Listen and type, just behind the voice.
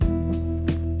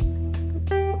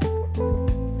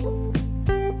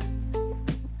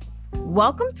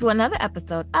Welcome to another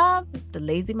episode of the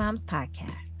Lazy Moms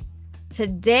Podcast.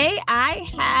 Today I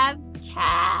have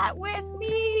Kat with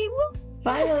me. Woo.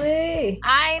 Finally.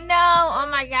 I know. Oh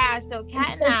my gosh. So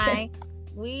Kat and I,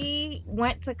 we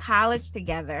went to college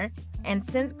together. And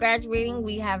since graduating,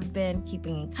 we have been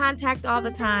keeping in contact all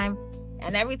the time.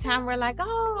 And every time we're like,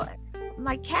 oh, I'm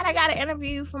like, Kat, I got to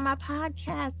interview you for my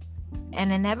podcast.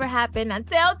 And it never happened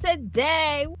until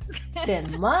today. It's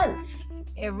been months.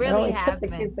 It really has took the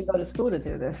kids to go to school to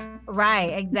do this.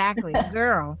 Right, exactly.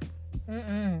 Girl.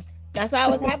 That's why I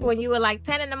was happy when you were like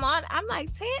 10 in the morning. I'm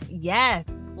like, 10? Yes,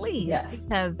 please. Yes.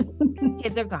 Because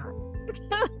kids are gone.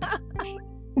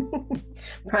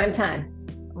 Prime time.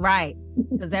 Right.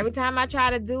 Because every time I try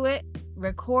to do it,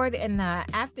 record in the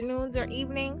afternoons or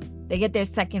evenings, they get their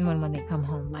second one when they come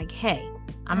home. Like, hey,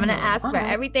 I'm going to ask for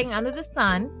everything under the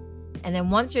sun. And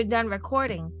then once you're done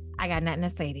recording, I got nothing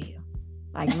to say to you.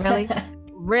 Like, really?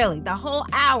 Really, the whole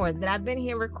hour that I've been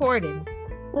here recording,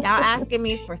 y'all asking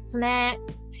me for snacks,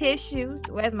 tissues.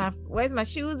 Where's my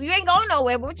shoes? You ain't going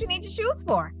nowhere, but what you need your shoes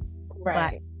for?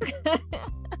 Right.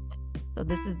 So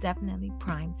this is definitely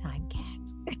prime time,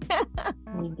 Kat.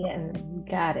 We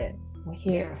got it. We're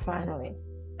here finally.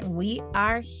 We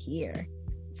are here.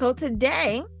 So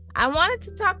today I wanted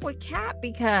to talk with Kat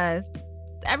because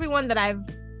everyone that I've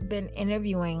been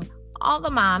interviewing, all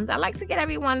the moms, I like to get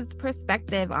everyone's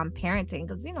perspective on parenting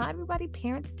because, everybody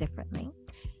parents differently.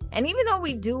 And even though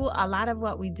we do, a lot of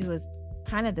what we do is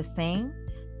kind of the same,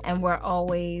 and we're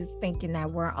always thinking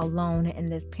that we're alone in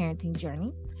this parenting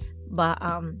journey. But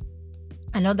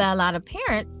I know that a lot of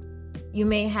parents, you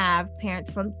may have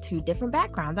parents from two different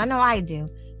backgrounds. I know I do.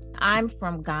 I'm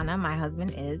from Ghana. My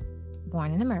husband is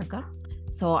born in America.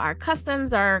 So our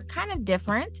customs are kind of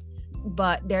different.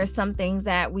 But there's some things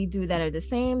that we do that are the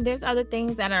same. There's other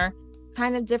things that are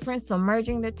kind of different. So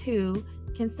merging the two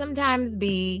can sometimes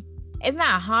it's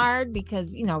not hard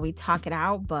because, we talk it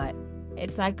out, but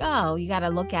it's like, oh, you got to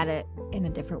look at it in a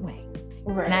different way.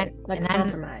 Right.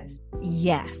 Compromise.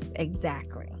 Yes,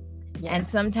 exactly. Yeah. And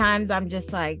sometimes I'm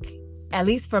just like, at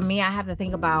least for me, I have to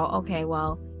think about, okay,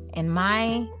 well, in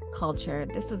my culture,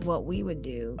 this is what we would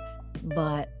do.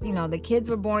 But, the kids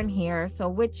were born here. So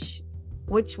which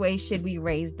way should we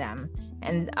raise them?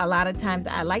 And a lot of times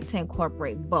I like to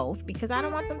incorporate both because I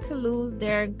don't want them to lose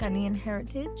their Ghanaian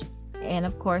heritage and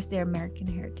of course their American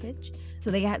heritage.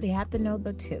 So they have to know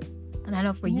the two. And I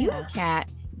know for you, Kat,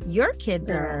 your kids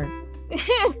are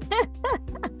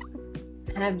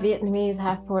half Vietnamese,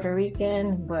 half Puerto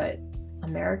Rican, but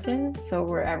American. So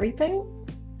we're everything.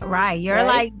 Right. You're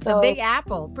like the Big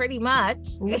Apple, pretty much.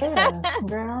 Yeah,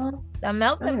 girl. The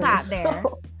melting pot there.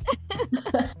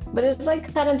 But it's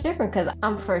like kind of different because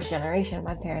I'm first generation.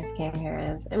 My parents came here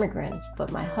as immigrants,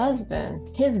 but my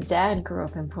husband, his dad grew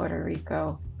up in Puerto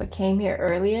Rico, but came here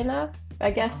early enough,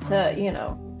 I guess, to,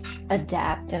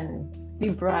 adapt and be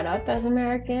brought up as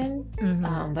American.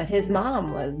 Mm-hmm. But his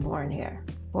mom was born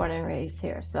and raised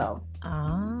here. So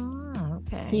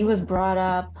okay. He was brought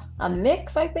up a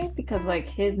mix, I think, because like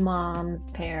his mom's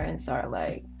parents are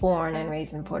like born and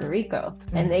raised in Puerto Rico,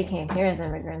 and they came here as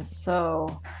immigrants.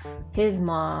 So his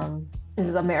mom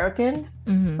is American,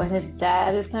 but his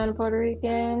dad is kind of Puerto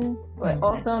Rican, but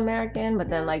also American. But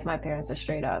then like my parents are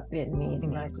straight up Vietnamese,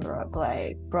 and I grew up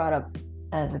like brought up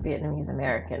as a Vietnamese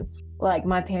American. Like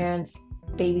my parents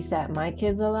babysat my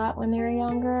kids a lot when they were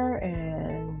younger,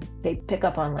 and they pick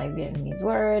up on like Vietnamese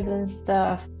words and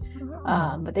stuff.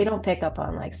 But they don't pick up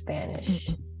on like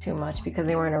Spanish too much because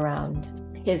they weren't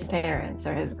around his parents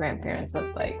or his grandparents. So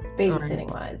it's like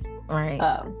babysitting wise. Right.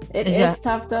 It is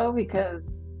tough though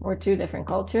because we're two different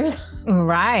cultures.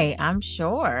 Right. I'm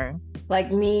sure.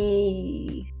 Like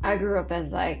me, I grew up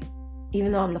as like,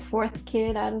 even though I'm the fourth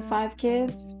kid out of 5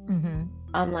 kids,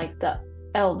 I'm like the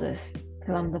eldest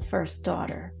because I'm the first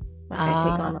daughter. Like I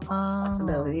take on the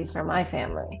responsibilities for my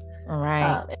family.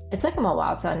 Right. It took him a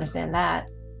while to understand that.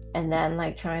 And then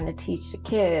like trying to teach the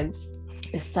kids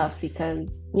is tough because,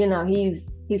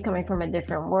 he's coming from a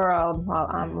different world while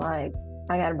I'm like,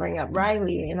 I got to bring up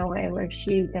Riley in a way where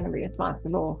she's going to be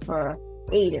responsible for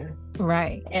Aiden.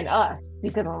 Right. And us.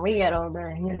 Because when we get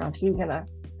older, she's going to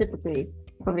typically,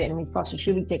 for Vietnamese culture,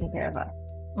 she'll be taking care of us.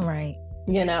 Right.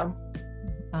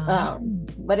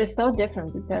 But it's so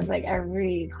different because like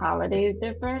every holiday is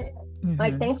different.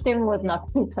 Like Thanksgiving was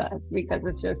nothing to us because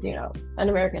it's just, an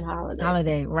American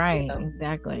holiday. Right,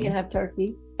 exactly. You can have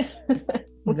turkey.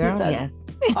 Girl, yes.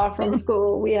 Off from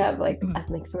school, we have like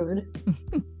ethnic food.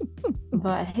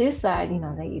 But his side,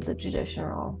 they eat the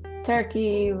traditional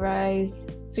turkey,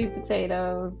 rice, sweet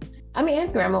potatoes. I mean, his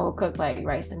grandma will cook like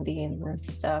rice and beans and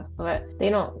stuff, but they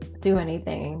don't do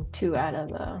anything too out of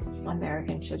the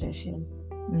American tradition.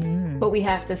 But we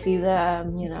have to see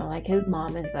them, like his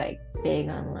mom is like big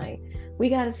on like, we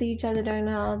got to see each other during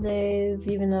the holidays,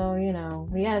 even though,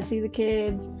 we got to see the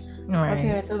kids. Our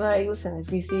parents are like, listen,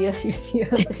 if you see us, you see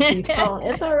us. If you don't,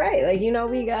 it's all right. Like,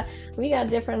 we got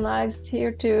different lives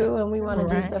here too, and we want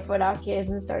to do stuff with our kids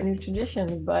and start new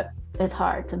traditions, but it's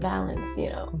hard to balance,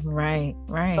 Right.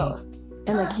 both.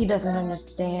 And like he doesn't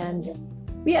understand.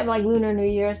 We have like Lunar New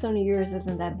Year, so New Year's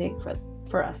isn't that big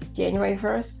for us. January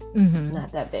 1st,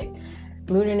 not that big.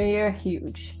 Lunar New Year,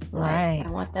 huge. Right. I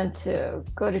want them to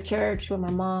go to church with my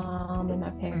mom and my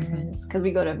parents, because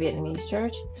we go to a Vietnamese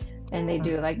church, and they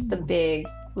do like the big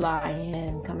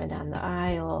lion coming down the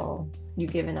aisle. You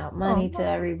giving out money to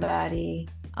everybody.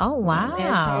 Oh, wow.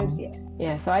 Lanterns,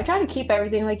 yeah. So I try to keep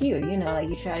everything like you like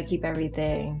you try to keep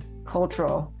everything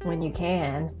cultural when you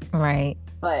can. Right.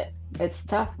 But it's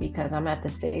tough because I'm at the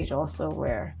stage also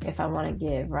where if I want to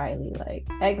give Riley like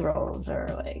egg rolls or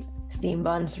like steamed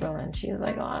buns for lunch, she's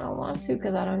like, oh, I don't want to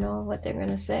because I don't know what they're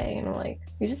gonna say. And I'm like,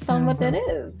 you just tell them what that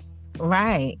is.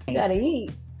 Right. You gotta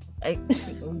eat.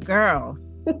 Girl.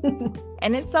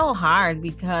 And it's so hard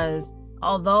because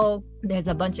although there's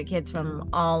a bunch of kids from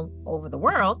all over the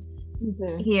world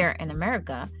here in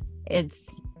America, it's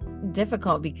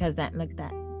difficult because look at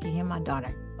that. You hear my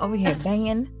daughter over here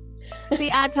banging?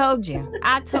 See, I told you.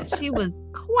 She was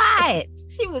quiet.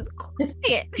 She was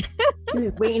quiet. She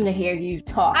was waiting to hear you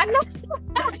talk. I know.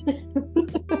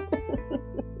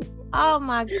 Oh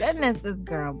my goodness, this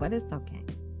girl, but it's okay.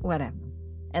 Whatever.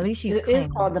 At least she's It is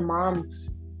called the Mom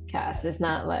Cast. It's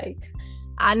not like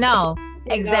I know.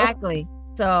 Exactly.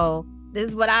 So this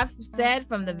is what I've said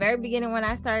from the very beginning when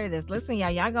I started this. Listen,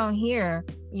 y'all gonna hear,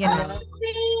 kid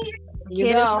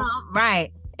is home,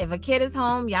 right? If a kid is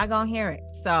home, y'all gonna hear it.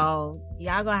 So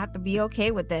y'all gonna have to be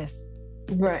okay with this.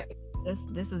 Right.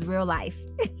 This is real life.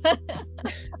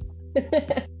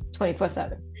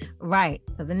 24/7. Right,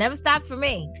 because it never stops for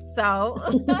me. So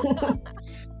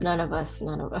None of us.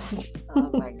 Oh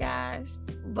my gosh.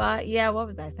 But yeah, what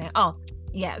was I saying? Oh,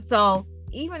 yeah. So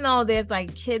even though there's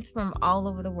like kids from all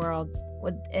over the world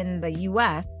within the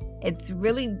US, it's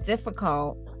really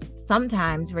difficult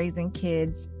sometimes raising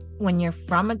kids when you're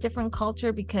from a different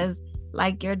culture, because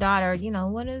like your daughter,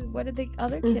 what are the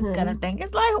other kids gonna think?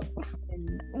 It's like,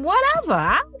 whatever.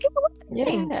 I don't care what they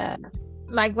think.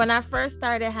 Like when I first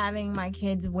started having my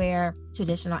kids wear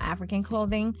traditional African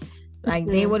clothing, like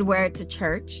they would wear it to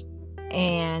church,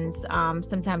 and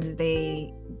sometimes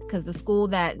because the school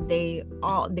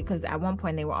because at one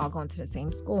point they were all going to the same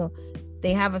school,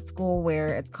 they have a school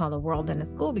where it's called a World in a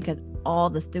School because all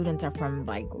the students are from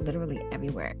like literally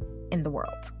everywhere in the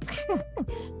world.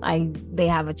 Like they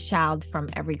have a child from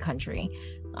every country,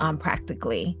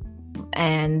 practically.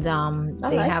 And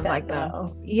they have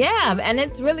and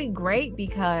it's really great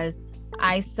because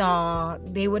I saw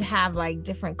they would have like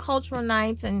different cultural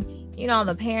nights, and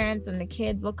the parents and the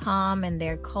kids will come and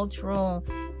their cultural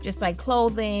just like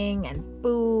clothing and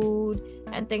food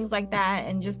and things like that,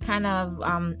 and just kind of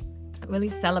really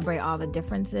celebrate all the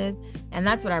differences. And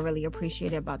that's what I really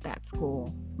appreciated about that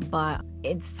school. But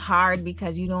it's hard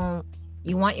because you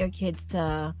want your kids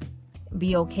to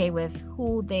be okay with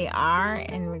who they are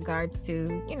in regards to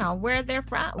where they're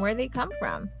from, where they come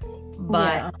from.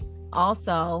 But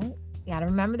also you gotta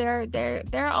remember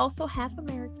they're also half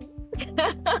American.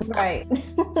 Right.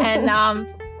 And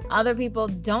other people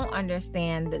don't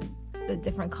understand the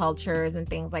different cultures and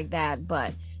things like that.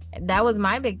 But that was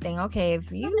my big thing. Okay, if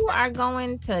you are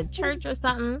going to church or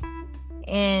something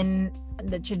in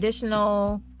the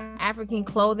traditional African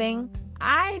clothing,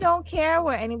 I don't care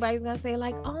what anybody's gonna say,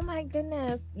 like, oh my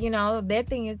goodness, their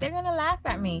thing is they're gonna laugh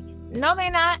at me. No,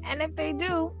 they're not. And if they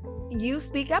do, you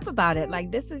speak up about it.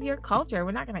 Like, this is your culture.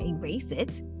 We're not gonna erase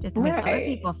it just to make other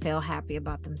people feel happy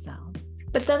about themselves.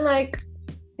 But then like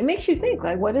it makes you think,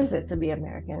 like, what is it to be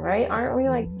American, right? Aren't we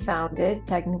like founded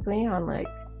technically on like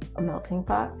a melting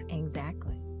pot?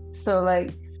 Exactly. So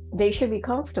like they should be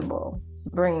comfortable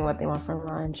bringing what they want for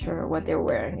lunch or what they're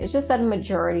wearing. It's just that a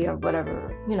majority of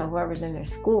whatever, whoever's in their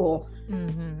school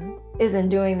isn't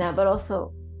doing that. But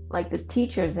also like the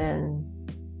teachers in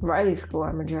Riley's school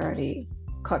are majority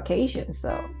Caucasian.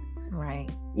 So right.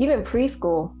 Even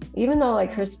preschool, even though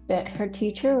like her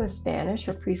teacher was Spanish,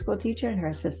 her preschool teacher, and her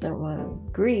assistant was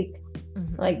Greek,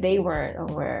 like they weren't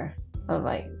aware of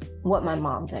like what my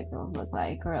mom's egg rolls looked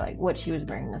like or like what she was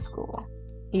bringing to school,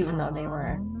 even though they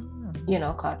were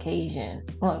Caucasian.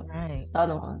 Well, right. The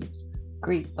other one's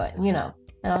Greek, but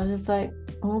And I was just like,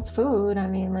 well, it's food. I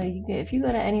mean, like, if you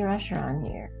go to any restaurant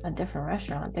here, a different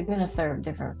restaurant, they're gonna serve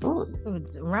different food.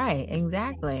 Right,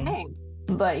 exactly. Hey.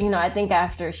 But I think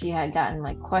after she had gotten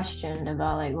like questioned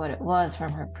about like what it was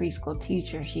from her preschool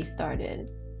teacher, she started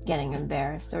getting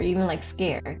embarrassed or even like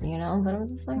scared. But I was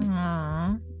just like,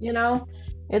 Aww.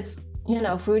 it's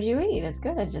food you eat. It's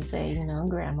good. Just say,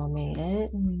 grandma made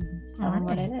it and tell them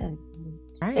what it is.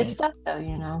 Right. It's tough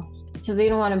though, because they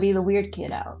don't want to be the weird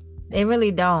kid out. They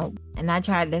really don't. And that's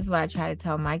what I try to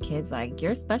tell my kids, like,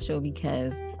 you're special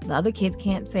because the other kids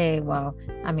can't say, well,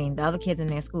 I mean, the other kids in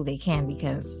their school, they can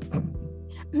because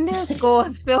their school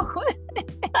is filled with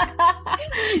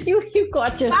you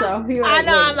caught yourself. I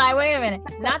know. I'm like, wait a minute,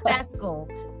 not that school.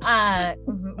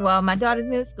 Well, my daughter's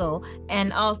new school,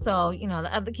 and also, the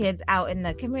other kids out in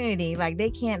the community, like they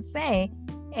can't say,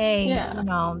 hey,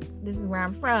 this is where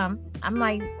I'm from. I'm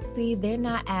like, see, they're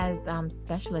not as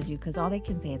special as you because all they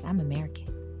can say is I'm American.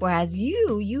 Whereas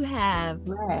you have,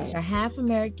 you're half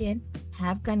American,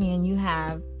 half Ghanaian. You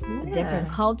have a different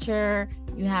culture.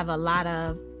 You have a lot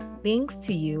of things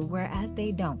to you, whereas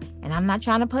they don't. And I'm not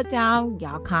trying to put down,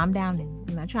 y'all calm down.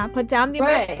 I'm not trying to put down the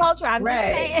American culture. I'm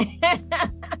just saying.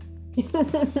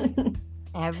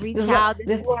 Every child is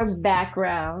this more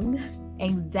background.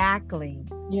 Exactly.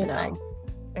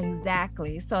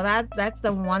 Exactly. So that's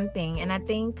the one thing. And I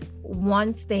think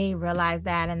once they realized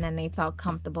that and then they felt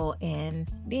comfortable in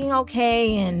being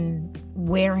okay and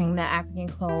wearing the African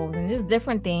clothes and just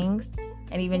different things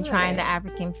and even trying the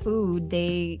African food,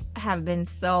 they have been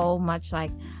so much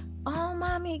like, oh,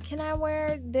 mommy, can I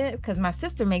wear this? Because my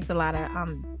sister makes a lot of,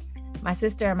 my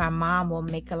sister and my mom will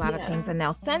make a lot of things and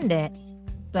they'll send it.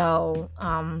 So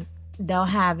they'll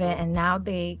have it. And now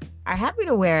they are happy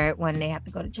to wear it when they have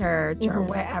to go to church or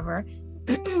wherever.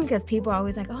 Because people are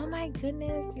always like, oh my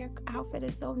goodness, your outfit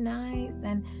is so nice.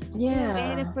 And we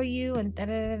made it for you and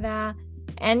da-da-da-da.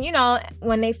 And,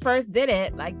 when they first did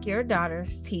it, like your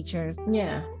daughter's teachers,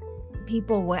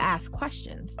 people would ask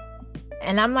questions.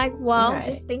 And I'm like, well,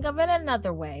 just think of it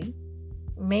another way.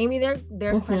 Maybe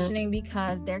they're questioning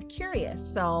because they're curious.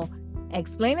 So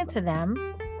explain it to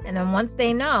them. And then once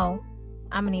they know,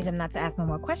 I'm going to need them not to ask no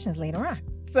more questions later on.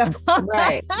 So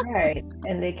right.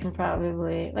 And they can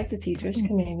probably, like the teachers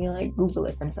can maybe like Google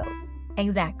it themselves.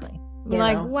 Exactly. Be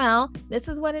like, well, this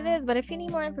is what it is. But if you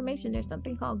need more information, there's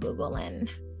something called Google and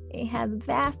it has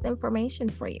vast information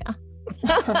for you.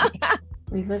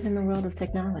 We live in the world of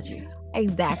technology.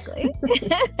 Exactly.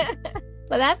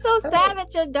 But that's so sad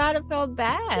that your daughter felt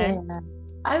bad. Yeah.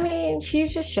 I mean,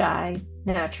 she's just shy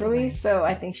naturally. So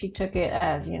I think she took it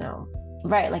as,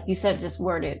 like you said, just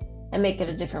word it and make it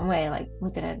a different way. Like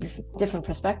look at it, just different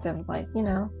perspective. Like,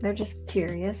 they're just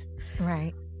curious.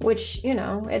 Right. Which,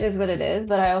 it is what it is.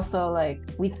 But I also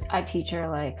I teach her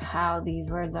like how these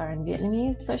words are in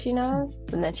Vietnamese. So she knows.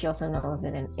 And then she also knows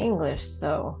it in English.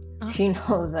 So she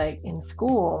knows like in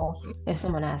school, if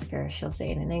someone asks her, she'll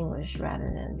say it in English rather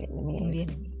than Vietnamese.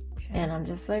 Okay. And I'm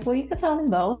just like, well, you could tell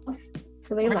them both.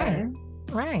 So they learn.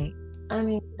 Right. I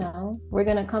mean, we're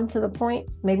going to come to the point,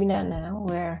 maybe not now,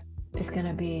 where it's going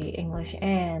to be English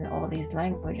and all these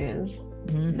languages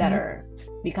that are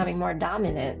becoming more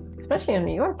dominant, especially in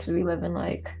New York, because we live in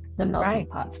like the melting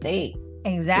pot state.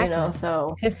 Exactly.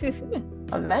 So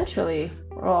eventually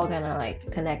we're all going to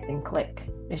like connect and click.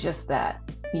 It's just that,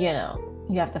 you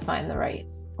have to find the right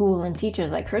school and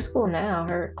teachers. Like her school now,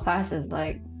 her class is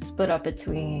like split up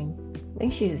between, I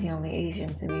think she's the only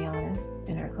Asian, to be honest,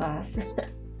 in her class.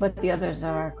 But the others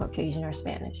are Caucasian or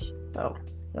Spanish. So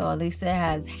at least it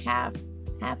has half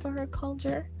of her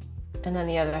culture. And then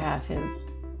the other half is,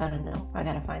 I don't know, I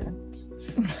gotta find them.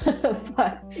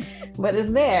 but it's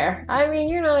there. I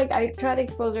mean, like I try to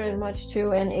expose her as much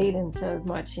to and Aiden to as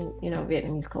much in,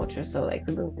 Vietnamese culture. So like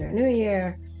the Lunar New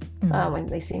Year, when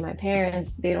they see my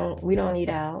parents, we don't eat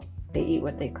out. They eat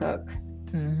what they cook.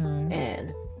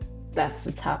 And that's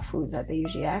the top foods that they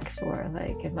usually ask for.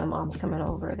 Like if my mom's coming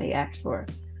over, they ask for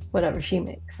whatever she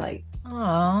makes. Like,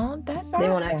 oh, that's awesome. They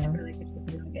won't ask for like a chicken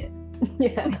nugget.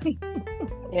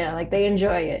 Yeah, like they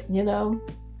enjoy it.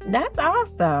 That's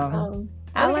awesome.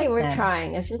 I like we're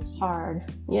trying. It's just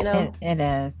hard. It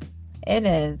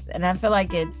is, and I feel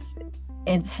like it's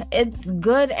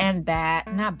good and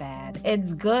bad. Not bad.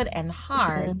 It's good and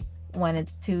hard when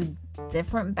it's two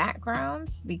different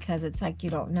backgrounds because it's like you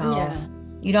don't know. Yeah.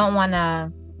 You don't want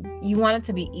to. You want it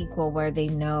to be equal where they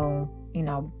know,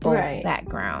 both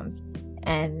backgrounds,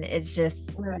 and it's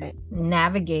just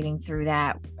navigating through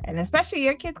that, and especially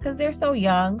your kids because they're so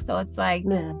young. So it's like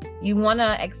you want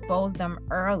to expose them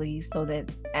early so that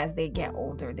as they get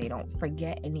older, they don't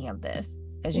forget any of this.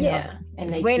 because yeah, and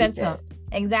they wait keep until it.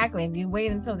 exactly if you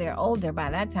wait until they're older,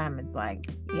 by that time it's like,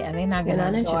 yeah, they're not They're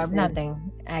gonna not absorb interested.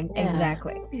 nothing. Yeah,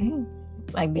 Exactly.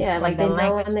 Like yeah, for like the they know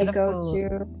language when to they the go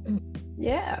food. to,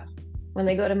 yeah, when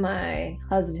they go to my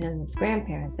husband's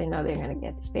grandparents, they know they're gonna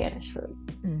get Spanish food.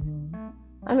 Mm-hmm.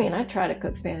 I mean, I try to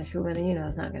cook Spanish food, but you know,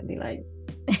 it's not gonna be like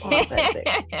authentic.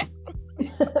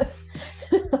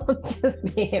 I'm just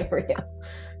being real.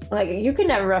 Like you can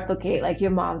never replicate like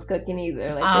your mom's cooking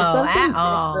either. Like there's Oh, at something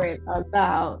all, different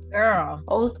about girl.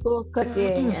 old school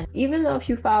cooking, and even though if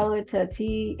you follow it to a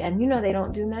T, and you know they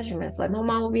don't do measurements. Like my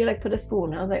mom would be like, put a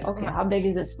spoon. I was like, okay, how big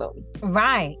is this spoon?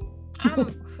 Right.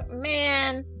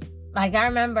 Man, like I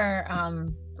remember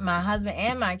my husband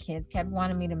and my kids kept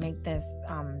wanting me to make this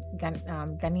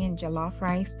Ghanaian jollof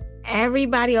rice.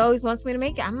 Everybody always wants me to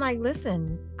make it. I'm like,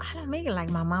 listen, I don't make it like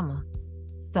my mama.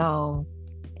 So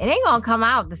it ain't gonna come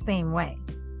out the same way.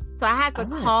 So I had to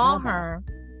call her.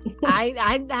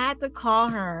 I had to call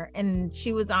her, and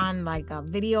she was on like a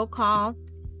video call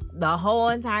the whole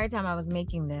entire time I was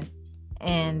making this.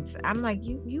 And I'm like,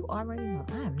 you already know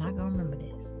I am not gonna remember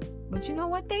this. But you know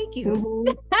what? Thank you.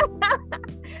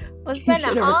 You should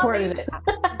have recorded it.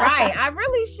 Right. I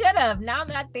really should have. Now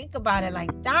that I think about it, like,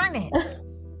 darn it.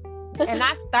 And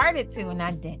I started to, and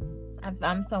I didn't.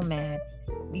 I'm so mad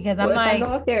because I'm like, if I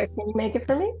go up there, can you make it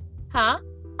for me? Huh?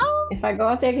 Oh, if I go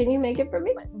up there, can you make it for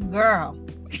me? Girl.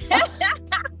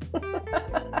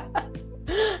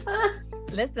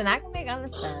 Listen, I can make other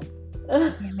stuff.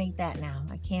 I can't make that now.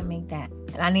 I can't make that.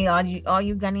 And I need all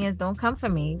you Ghanaians, don't come for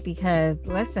me, because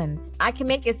listen, I can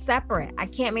make it separate. I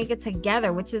can't make it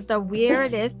together, which is the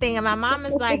weirdest thing. And my mom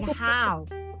is like, how?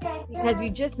 Because you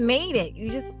just made it.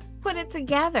 You just put it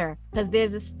together. Because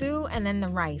there's a stew and then the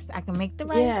rice. I can make the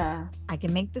rice. Yeah. I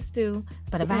can make the stew.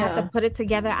 But if I have to put it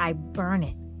together, I burn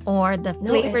it. Or the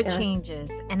flavor changes.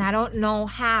 And I don't know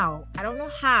how. I don't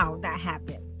know how that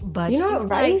happened. But you know,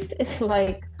 rice is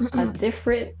like a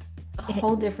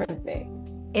whole different thing.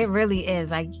 It really is.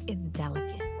 Like, it's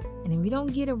delicate. And if you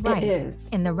don't get it right, it is.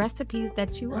 And the recipes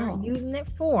that you are using it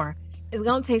for, it's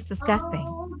going to taste disgusting.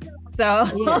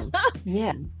 So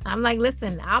yeah. I'm like,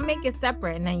 listen, I'll make it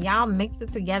separate and then y'all mix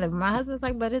it together. My husband's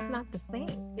like, but it's not the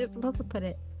same. You're supposed to put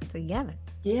it together.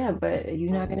 Yeah, but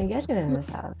you're not going to get it in this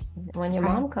house. When your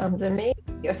mom comes and maybe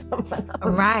or someone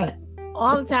else. Right.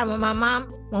 All the time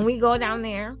when we go down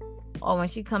there, or when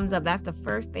she comes up, that's the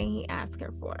first thing he asks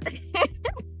her for.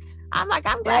 I'm like,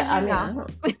 I'm glad you know.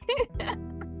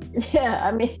 Yeah,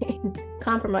 I mean,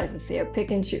 compromises here. Pick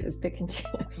and choose.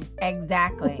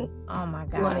 Exactly. Oh my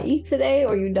God. You want to eat today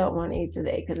or you don't want to eat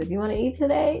today? Because if you want to eat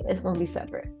today, it's going to be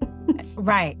separate.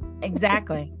 Right.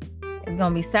 Exactly. It's going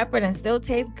to be separate and still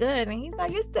taste good. And he's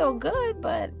like, it's still good,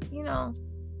 but you know,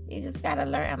 you just got to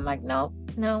learn. I'm like, no,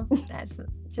 that's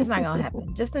just not going to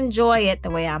happen. Just enjoy it the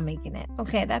way I'm making it.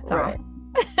 Okay, that's all.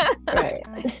 Right.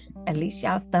 At least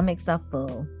y'all stomachs are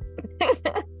full.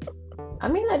 I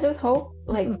mean, I just hope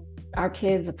like our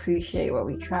kids appreciate what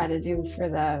we try to do for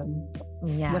them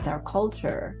with our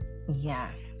culture.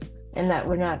 Yes. And that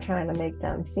we're not trying to make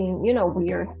them seem,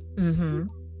 weird. Mm-hmm.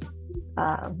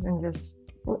 And just,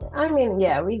 I mean,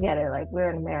 yeah, we get it. Like,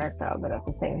 we're in America, but at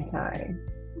the same time,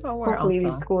 hopefully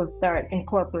these schools start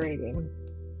incorporating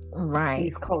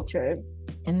these cultures.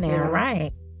 And they're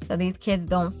right. So these kids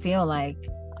don't feel like,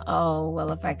 oh,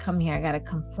 well, if I come here, I got to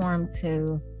conform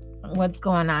to what's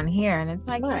going on here. And it's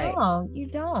like, no, you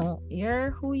don't.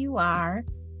 You're who you are.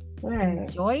 Right.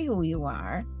 Enjoy who you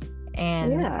are.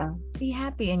 And be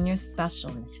happy in your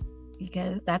specialness,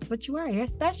 because that's what you are. You're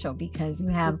special because you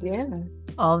have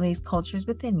all these cultures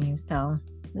within you. So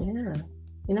you're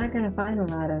not going to find a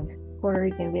lot of Puerto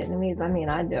Rican Vietnamese. I mean,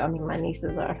 I do. I mean, my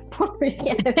nieces are Puerto Rican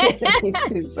and Vietnamese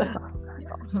too. So.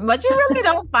 But you really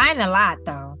don't find a lot,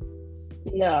 though.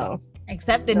 No.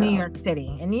 Except in New York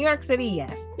City. In New York City,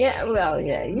 yes. Yeah, well,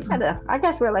 yeah. You gotta, I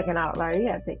guess we're like an outlier. You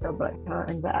gotta take our butt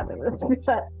and bad at it.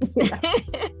 But,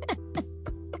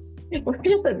 we're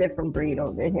just a different breed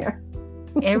over here.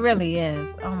 It really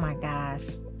is. Oh my gosh.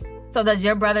 So does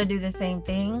your brother do the same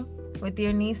thing with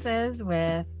your nieces,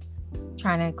 with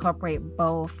trying to incorporate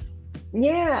both?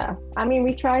 Yeah. I mean,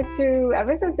 we try to,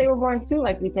 ever since they were born too,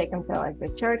 like we take them to like the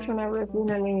church whenever it's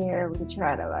Lunar New Year. We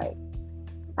try to like,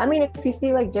 I mean, if you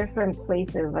see like different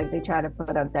places, like they try to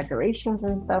put up decorations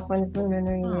and stuff when it's Lunar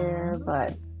New Year,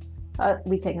 but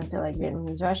we take them to like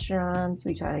Vietnamese restaurants.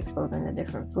 We try to expose them to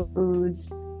different foods.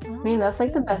 I mean, that's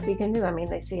like the best we can do. I mean,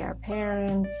 they see our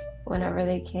parents whenever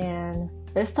they can.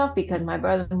 It's tough because my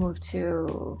brother moved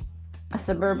to a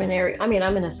suburban area. I mean,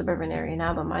 I'm in a suburban area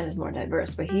now, but mine is more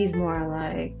diverse, but he's more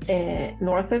like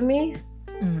north of me.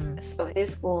 So his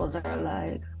schools are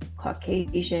like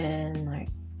Caucasian, like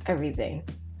everything.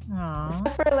 Aw.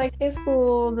 Except for like his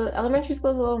school, the elementary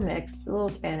school is a little mixed, a little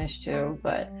Spanish too,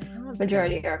 but That's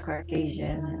majority good. are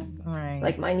Caucasian. Right.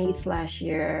 Like my niece last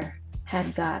year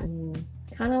had gotten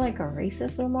kind of like a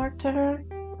racist remark to her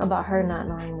about her not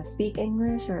knowing to speak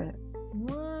English or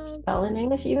What? spell in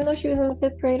English, even though she was in the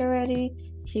fifth grade already.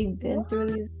 She'd been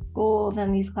through these schools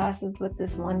and these classes with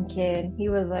this one kid. He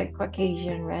was like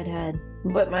Caucasian, redhead.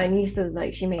 But my niece was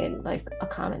like, she made like a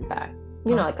comment back,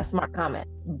 you know, Oh, like a smart comment.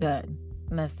 good.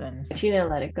 Listen. She didn't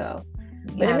let it go.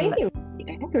 But Yeah, it made me really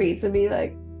angry to be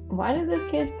like, why did this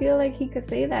kid feel like he could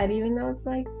say that, even though it's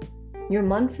like, you're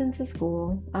months into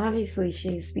school. Obviously,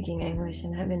 she's speaking English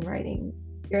and have been writing.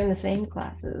 You're in the same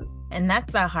classes. and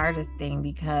that's the hardest thing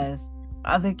because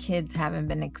other kids haven't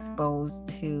been exposed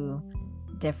to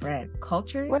different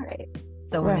cultures. Right.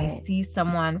 So when they Right. see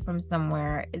someone from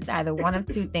somewhere, it's either one of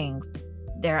two things.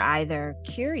 They're either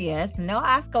curious and they'll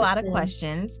ask a lot of Mhm.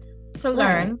 questions to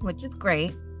learn, which is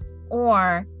great,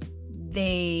 or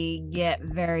they get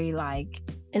very like,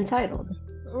 Entitled.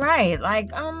 right,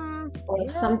 like, Or you know,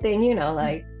 something, you know,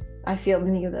 like, I feel the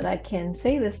need that I can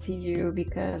say this to you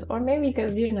because, or maybe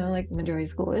because, you know, like majority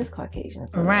school is Caucasian.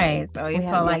 So right. like, So he we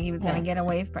have felt young like he was gonna parents. get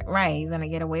away from, right, he's gonna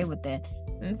get away with it.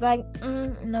 And it's like,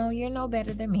 no, you're no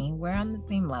better than me. We're on the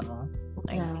same level.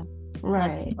 Like, Yeah.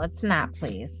 Right. let's not,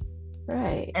 please.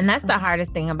 Right. And that's the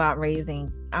hardest thing about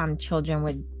raising children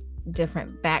with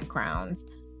different backgrounds.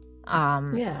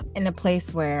 Yeah. In a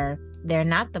place where they're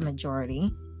not the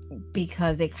majority,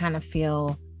 because they kind of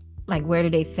feel like, where do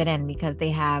they fit in? Because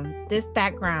they have this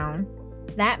background,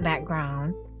 that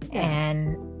background, Yeah.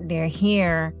 and they're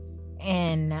here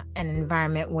in an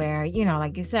environment where, you know,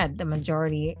 like you said, the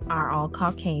majority are all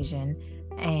Caucasian,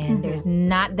 and Mhm. there's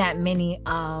not that many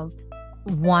of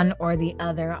one or the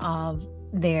other of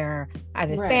their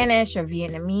either Right. Spanish or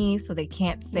Vietnamese, so they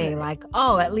can't say Right. like,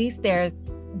 oh, at least there's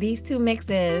these two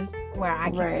mixes where I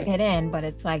can Right. fit in, but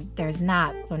it's like there's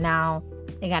not. So now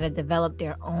they got to develop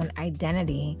their own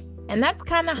identity, and that's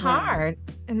kind of Yeah. hard,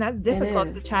 and that's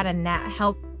difficult to is. try to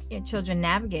help your children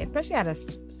navigate, especially at a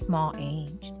small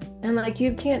age. And like,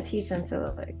 you can't teach them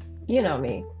to like, you know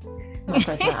me, my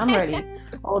person. I'm already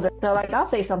older, so like, I'll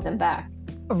say something back.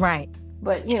 Right.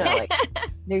 But you know, like,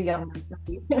 they're young, so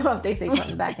you know, if they say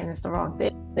something back and it's the wrong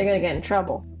thing, they're gonna get in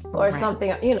trouble. Or Right.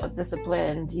 something, you know,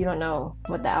 disciplined. You don't know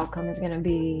what the outcome is gonna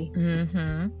be.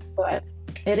 Mm-hmm. But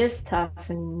it is tough,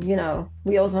 and you know,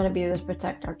 we always want to be able to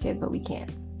protect our kids, but we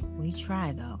can't. We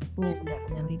try though. Yeah.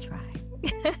 Definitely try.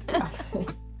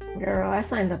 Girl, I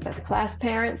signed up as class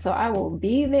parent, so I will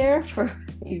be there for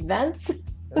events.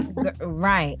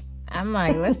 Right. I'm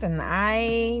like, listen,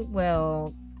 I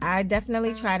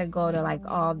definitely try to go to like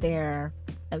all their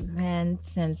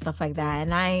events and stuff like that.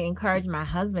 And I encourage my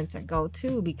husband to go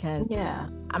too, because Yeah.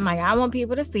 I'm like, I want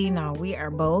people to see, no, we are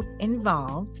both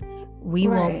involved. We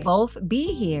will Right. both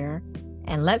be here,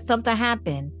 and let something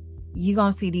happen, you're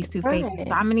going to see these two faces. Right.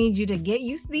 So I'm going to need you to get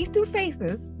used to these two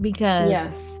faces, because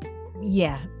Yes.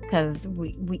 yeah, because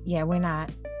we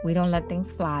don't let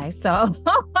things fly. So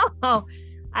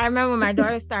I remember when my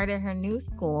daughter started her new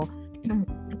school,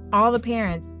 all the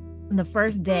parents, the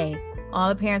first day, all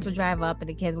the parents would drive up and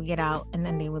the kids would get out and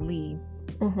then they would leave.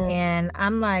 Mhm. And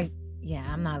I'm like,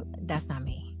 yeah, that's not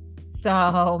me.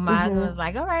 So my husband was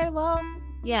like, all right, well,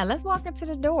 yeah, let's walk her to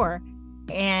the door.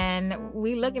 And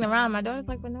we looking around, my daughter's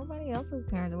like, but nobody else's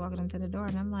parents are walking them to the door.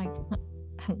 And I'm like,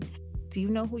 do you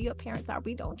know who your parents are?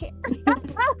 We don't care.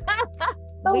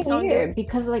 So We don't weird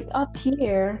because like up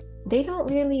here, they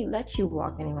don't really let you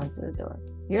walk anyone to the door.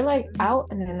 You're like out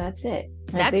and then that's it.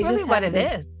 Like, That's they really just what have it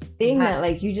this is. thing But- that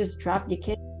like you just drop your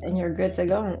kids and you're good to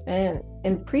go. And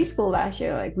in preschool last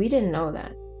year, like we didn't know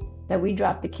that we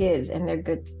dropped the kids and they're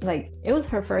good. Like it was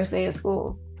her first day of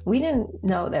school. We didn't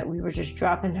know that we were just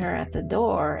dropping her at the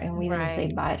door and we didn't say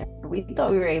Right. bye to her. We thought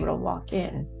we were able to walk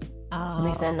in. And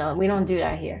they Oh, said, no, we don't do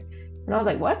that here. And I was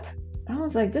like, what? I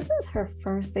was like, this is her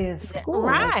first day of school.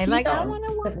 right. she Like, I don't- want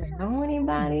to walk doesn't her. know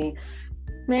anybody.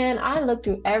 Man, I looked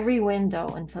through every window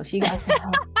until she got to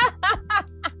help.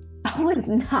 I was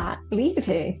not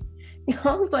leaving.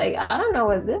 I was like, I don't know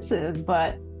what this is,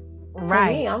 but to me,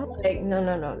 Right. I'm like,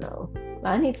 no.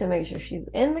 I need to make sure she's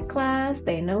in the class.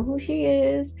 They know who she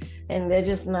is, and they're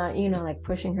just not, like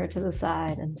pushing her to the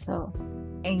side until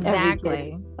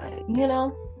Exactly. like, you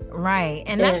know. Right.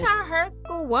 And that's Yeah. how her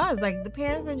school was. Like, the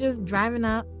parents were just driving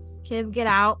up, kids get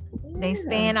out, they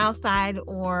stand outside,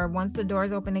 or once the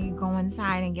doors open, they can go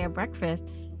inside and get breakfast.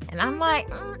 And I'm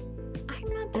like, I'm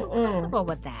not too comfortable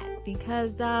with that,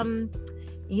 because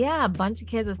yeah, a bunch of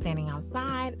kids are standing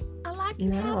outside. A lot can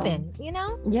No. happen,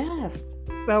 Yes.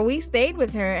 So we stayed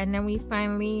with her, and then we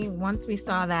finally, once we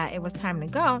saw that it was time to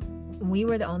go, we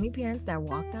were the only parents that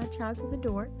walked our child to the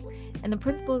door. And the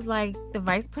principal's like, the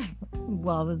vice president,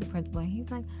 well, it was the principal, and he's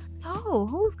like, so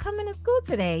who's coming to school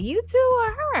today? You two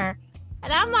or her?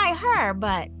 And I'm like, her,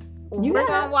 but we're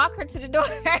gonna walk her to the door.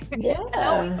 Yeah. I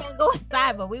know we can't go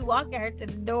inside, but we walking her to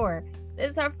the door.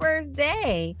 This is her first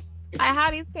day. Like,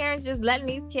 how these parents just letting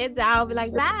these kids out, be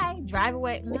like, bye, drive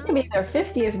away. No. It can be their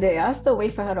 50th day. I still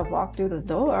wait for her to walk through the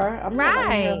door. I'm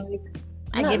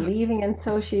not leaving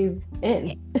until she's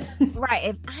in. Right.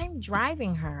 If I'm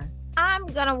driving her, I'm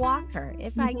gonna walk her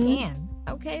if I can.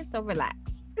 Okay, so relax.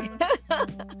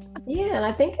 Yeah, and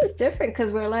I think it's different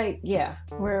because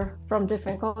we're from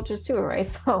different cultures too, right?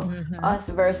 So us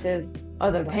versus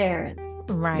other parents.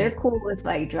 Right. They're cool with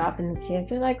like dropping the kids.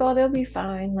 They're like, oh, they'll be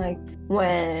fine. Like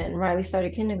when Riley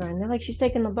started kindergarten, they're like, she's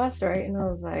taking the bus, right? And I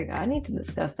was like, I need to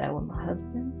discuss that with my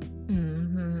husband.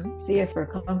 See if we're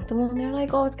comfortable. And they're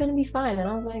like, oh, it's gonna be fine. And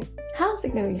I was like, how's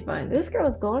it gonna be fine? This girl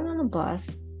is going on a bus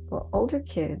for older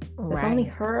kids. It's only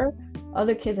her,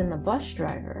 other kids, and the bus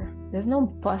driver. There's no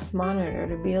bus monitor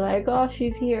to be like, oh,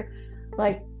 she's here.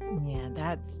 Like,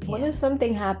 what if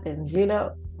something happens, you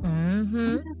know?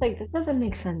 Like, this doesn't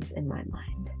make sense in my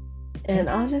mind. And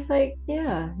I was just like,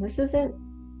 yeah, this isn't,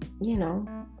 you know,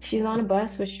 she's on a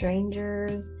bus with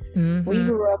strangers. We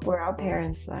grew up where our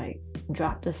parents like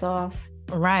dropped us off.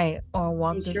 Right. Or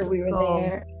walked us to we school. Were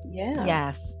there. Yeah.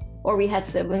 Yes. Or we had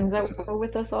siblings that were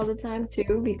with us all the time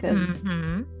too, because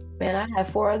man, I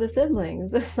had 4 other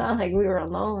siblings. It's not like we were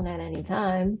alone at any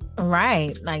time.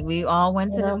 Right. Like we all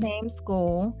went to the same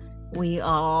school. We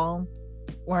all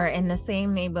were in the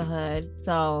same neighborhood.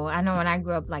 So I know when I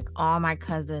grew up, like all my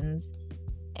cousins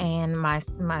and my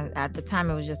at the time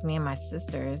it was just me and my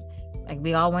sisters. Like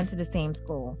we all went to the same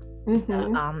school.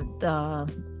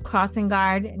 The crossing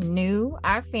guard knew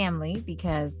our family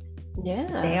because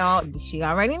she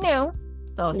already knew.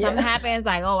 So if something happens,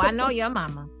 like, oh, I know your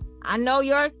mama. I know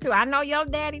yours too. I know your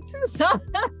daddy too. So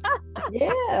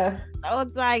so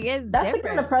it's like that's the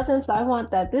kind of presence I want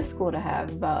that this school to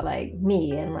have about like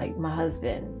me and like my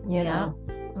husband, you know.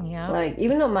 Like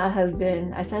even though my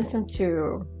husband, I sent him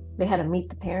to, they had a meet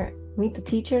the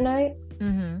teacher night.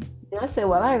 And I said,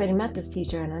 well, I already met this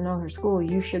teacher and I know her school.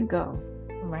 You should go.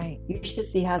 Right. You should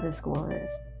see how this school is.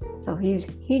 So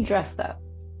he dressed up,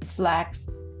 slacks,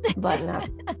 button up,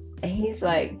 and he's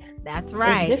like, that's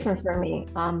right. It's different for me.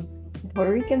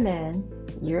 Puerto Rican man,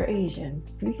 you're Asian.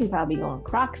 You can probably go in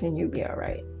Crocs and you'll be all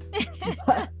right.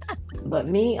 but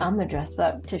me, I'm gonna dress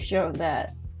up to show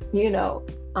that, you know,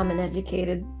 I'm an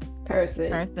educated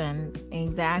person.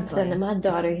 Exactly. I'm sending my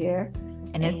daughter here.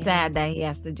 And it's sad that he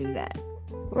has to do that.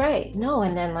 Right. No,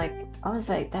 and then like I was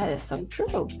like, that is so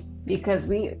true. Because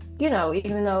we, you know,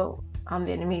 even though I'm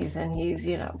Vietnamese and he's,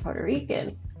 you know, Puerto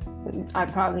Rican, I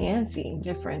probably am seen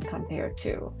different compared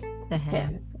to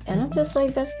him. And I'm just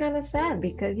like, that's kind of sad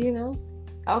because, you know,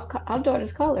 our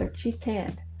daughter's colored. She's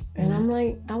tanned. And I'm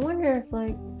like, I wonder if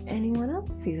like anyone else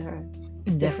sees her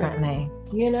differently,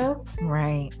 you know?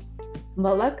 Right.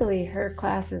 But luckily her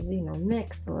class is, you know,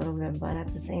 mixed a little bit. But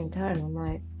at the same time, I'm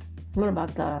like, what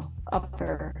about the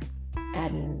upper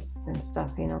admins and stuff,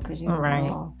 you know? Because, you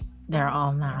know, they're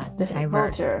all not different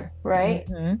diverse. Culture, right?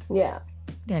 Yeah.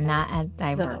 They're not as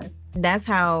diverse. That's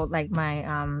how, like my,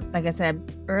 like I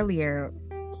said earlier,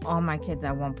 all my kids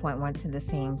at one point went to the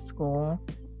same school.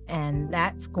 And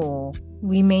that school,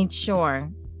 we made sure,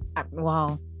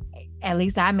 well, at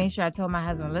least I made sure I told my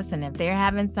husband, listen, if they're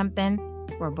having something,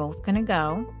 we're both going to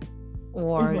go.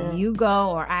 Or you go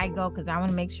or I go, because I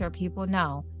want to make sure people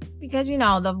know. Because, you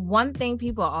know, the one thing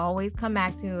people always come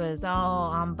back to is,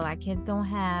 Black kids don't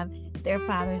have their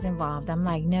fathers involved. I'm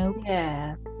like, nope.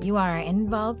 Yeah. You are an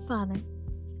involved father.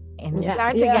 And we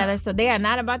are together. So they are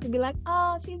not about to be like,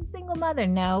 oh, she's a single mother.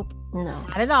 Nope. No.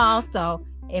 Not at all. So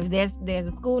if there's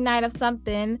a school night of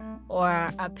something or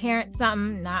a parent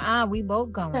something, we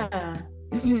both going.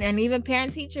 And even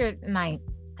parent-teacher night.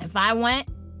 If I went,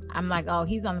 I'm like, oh,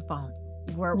 he's on the phone.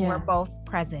 We're both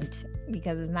present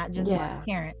because it's not just one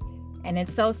parent. And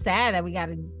it's so sad that we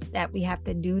have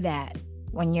to do that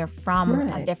when you're from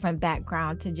a different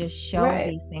background to just show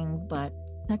these things, but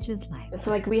that's just life. It's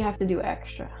like we have to do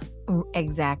extra.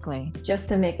 Exactly. Just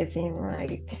to make it seem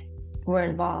like we're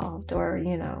involved or,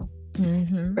 you know,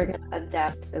 we're going to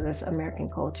adapt to this American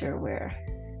culture where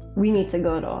we need to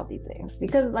go to all these things.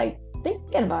 Because, like,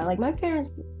 thinking about it, like, my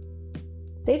parents,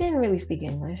 they didn't really speak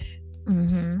English.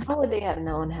 How would they have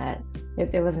known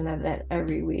if there was an event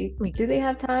every week? Do they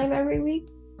have time every week?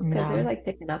 Because they're like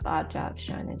picking up odd jobs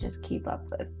trying to just keep up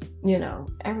with, you know,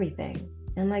 everything.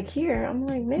 And like here, I'm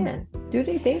like, man, do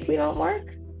they think we don't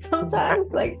work?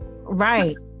 sometimes. Like,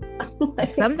 right.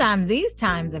 like, Sometimes these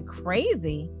times are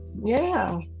crazy.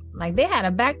 yeah. Like they had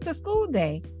a back to school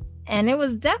day, and it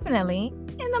was definitely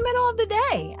in the middle of the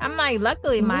day. I'm like,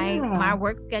 luckily my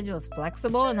work schedule is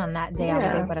flexible, and on that day I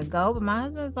was able to go. But my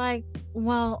husband was like,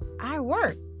 well, I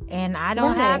work and I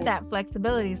don't have that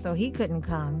flexibility, so he couldn't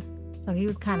come. So he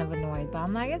was kind of annoyed. But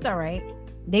I'm like, it's all right.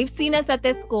 They've seen us at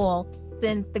this school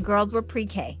since the girls were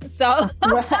pre-K. So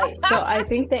right. So I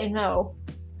think they know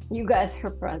you guys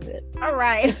are present. All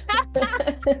right.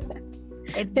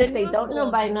 If they don't know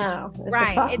by now, it's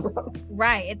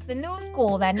right. It's the new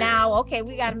school that now, okay,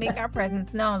 we got to make our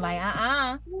presence known. Like,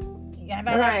 you got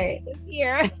to right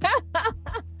here.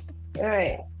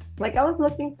 Right. Like I was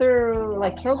looking through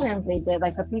like programs they did,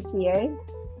 like the PTA.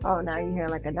 Oh, now you hear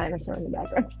like a dinosaur in the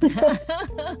background.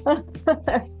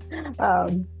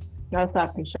 I saw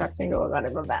construction going on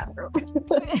in my bathroom.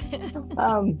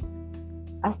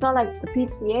 I saw like the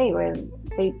PTA where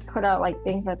they put out like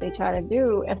things that they try to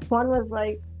do, and one was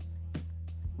like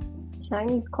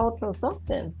Chinese cultural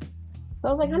something. So I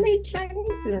was like, how many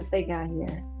Chinese students they got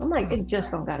here? I'm like, it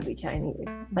just don't gotta be Chinese.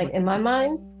 Like in my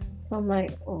mind, so I'm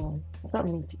like, oh,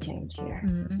 something needs to change here.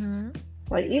 Mm-hmm.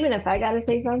 Like even if I gotta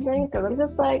say something, because I'm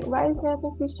just like, why is that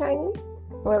think he's Chinese?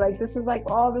 Or like this is like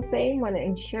all the same when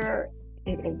ensure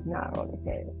it is not all the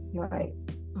same. Right.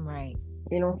 Right.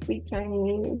 We don't speak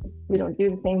Chinese. We don't do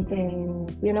the same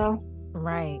thing, you know?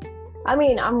 Right. I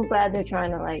mean, I'm glad they're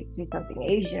trying to like do something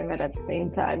Asian, but at the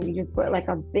same time, you just put like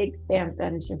a big stamp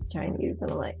that is just Chinese,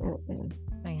 and I'm like,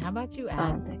 Like, how about you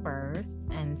ask first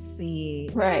and see,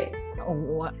 right?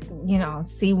 What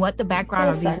see what the background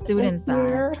of these students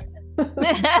are.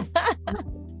 I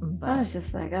was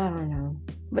just like, I don't know,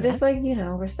 but it's like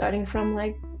we're starting from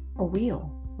like a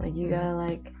wheel. Like you gotta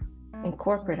like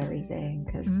incorporate everything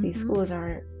because these schools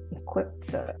aren't equipped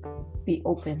to be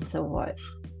open to what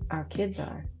our kids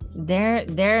are. They're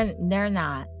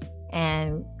not.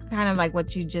 And kind of like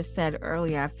what you just said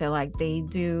earlier, I feel like they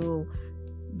do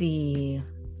the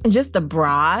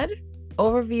broad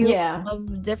overview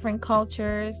of different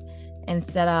cultures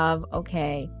instead of,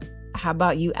 okay, how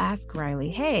about you ask Riley,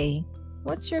 hey,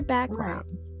 what's your background?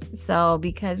 Right. So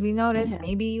because we noticed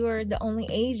maybe you were the only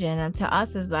Asian, and to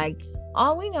us is like,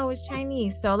 all we know is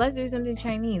Chinese, so let's do something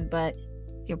Chinese, but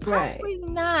you're probably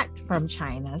not from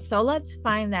China, so let's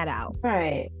find that out.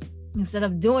 Right. Instead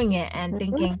of doing it and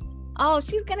thinking, oh,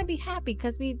 she's gonna be happy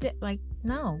because we did, like,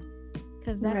 no,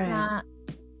 because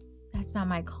that's not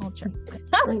my culture.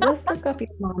 Let's look up your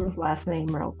mom's last name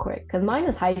real quick, because mine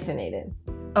is hyphenated.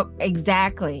 Oh,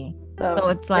 exactly. So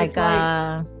it's like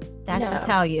that should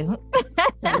tell you.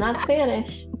 I'm not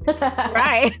Spanish.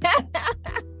 Right.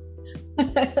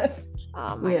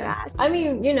 Oh my gosh. I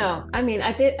mean,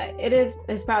 I think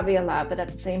it's probably a lot, but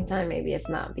at the same time, maybe it's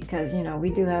not, because, we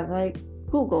do have like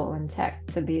Google and tech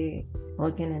to be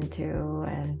looking into,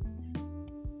 and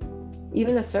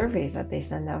even the surveys that they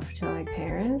send out to like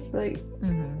parents, like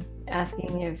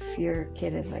asking if your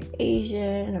kid is like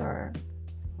Asian or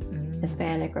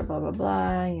Hispanic or blah, blah,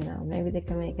 blah, maybe they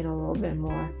can make it a little bit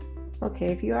more,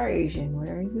 okay, if you are Asian,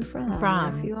 where are you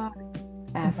from? If you are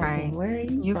African, where are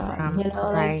you from?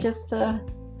 Like just to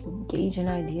gauge an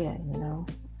idea,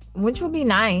 which would be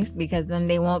nice, because then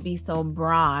they won't be so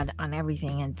broad on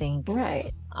everything and think,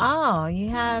 oh,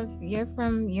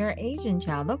 you're Asian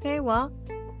child, okay, well,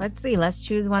 let's see, let's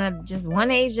choose just one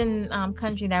Asian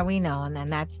country that we know, and then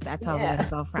that's how we're gonna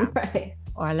go from.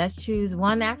 Or let's choose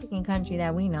one African country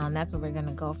that we know, and that's where we're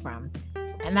gonna go from.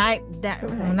 And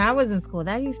when I was in school,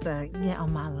 that used to get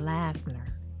on my last nerve.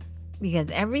 Because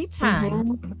every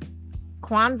time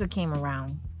Kwanzaa came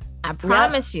around, I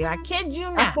promise you, I kid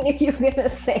you not. I knew you were gonna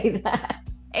say that.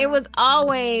 It was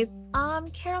always,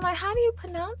 Caroline, how do you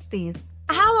pronounce these?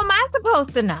 How am I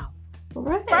supposed to know?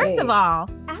 Right. First of all,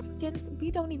 Africans,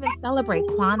 we don't even celebrate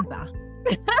Kwanzaa.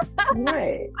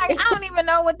 Right. Like, I don't even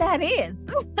know what that is.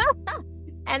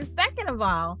 And second of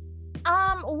all,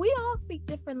 we all speak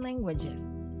different languages.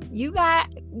 You got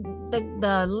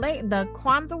the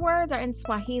Kwanzaa words are in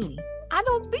Swahili. I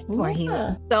don't speak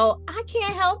Swahili, so I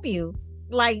can't help you.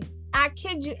 Like, I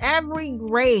kid you, every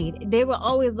grade they will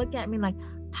always look at me like,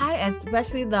 hi,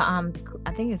 especially the I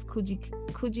think it's Kuji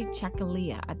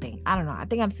Chakalia. I don't know. I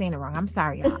think I'm saying it wrong. I'm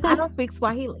sorry, y'all. I don't speak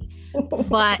Swahili,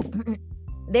 but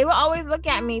they will always look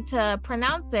at me to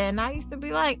pronounce it, and I used to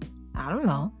be like, I don't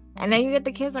know. And then you get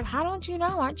the kids like, how don't you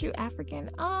know? Aren't you African?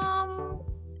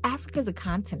 Africa's a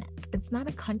continent. It's not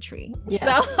a country. Yes.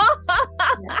 So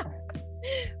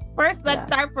first, let's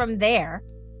start from there.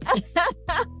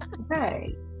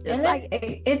 Right. And like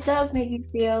it does make you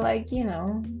feel like,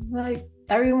 like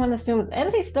everyone assumes,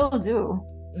 and they still do,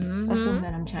 assume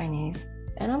that I'm Chinese.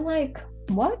 And I'm like,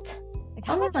 what? Like,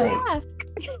 how I'm much like, you ask?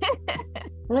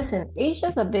 listen,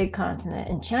 Asia's a big continent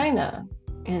and China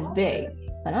is big,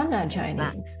 but I'm not It's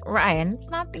not Chinese. right, and it's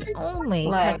not the only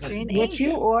Like, country in what you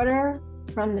Asia. order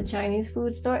from the Chinese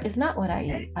food store is not what I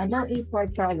eat. I don't eat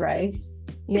pork fried rice,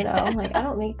 like I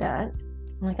don't make that.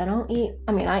 Like I don't eat,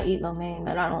 I mean, I eat lo mein,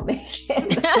 but I don't make it.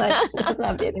 That's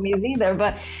not Vietnamese either.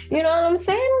 But you know what I'm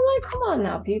saying? I'm like, come on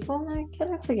now, people, like get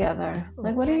it together.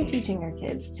 Like, what are you Right. teaching your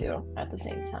kids to at the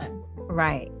same time?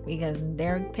 Right, because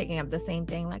they're picking up the same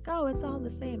thing, like, oh, it's all the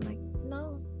same. Like,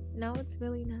 no, no, it's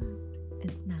really not.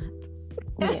 It's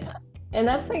not. Yeah. And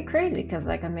that's like crazy because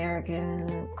like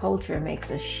American culture makes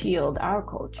us shield our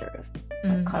cultures,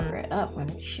 like cover it up when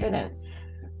we shouldn't.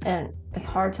 And it's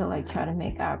hard to like try to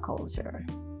make our culture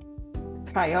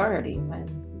priority when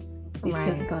these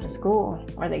kids Right, go to school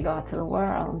or they go out to the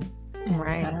world and it's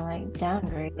right. kind of like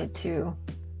downgraded to,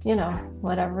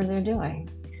 whatever they're doing.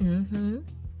 Mm-hmm.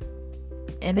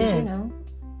 It Because, is.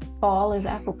 fall is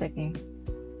apple picking.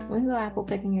 We can go apple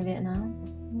picking in Vietnam.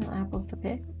 Apples to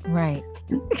pick. Right.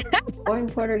 Or in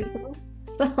Puerto Rico.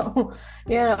 So,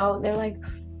 they're like,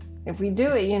 if we do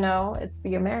it, it's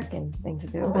the American thing to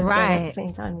do. But then at the Right.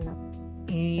 same time,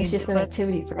 You it's just do an it.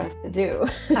 activity for us to do.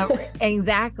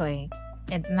 Exactly.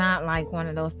 It's not like one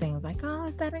of those things like, oh,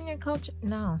 is that in your culture?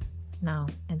 No, no,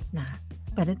 it's not.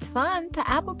 But it's fun to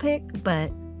apple pick.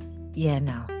 But yeah,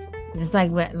 no. Just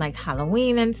like with like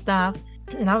Halloween and stuff.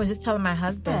 And I was just telling my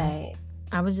husband, Right.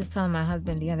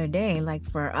 the other day, like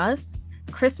for us,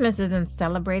 Christmas isn't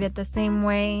celebrated the same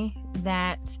way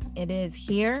that it is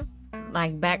here.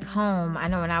 Like back home, I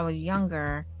know when I was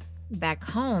younger, back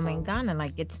home in Ghana,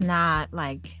 like it's not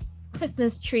like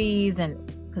Christmas trees, and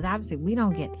because obviously we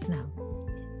don't get snow,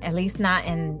 at least not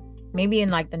in maybe in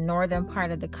like the northern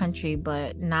part of the country,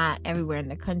 but not everywhere in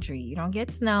the country. You don't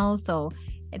get snow, so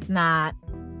it's not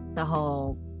the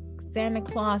whole Santa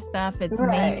Claus stuff. It's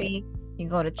Right. mainly you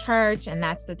go to church, and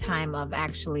that's the time of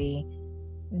actually,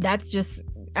 that's just,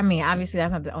 I mean, obviously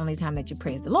that's not the only time that you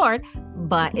praise the Lord,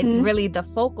 but it's Mhm. really the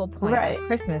focal point Right. of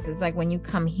Christmas. It's like when you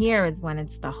come here is when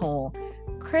it's the whole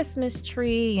Christmas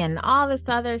tree and all this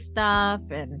other stuff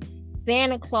and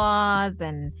Santa Claus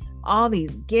and all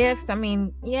these gifts. I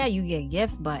mean, yeah, you get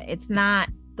gifts, but it's not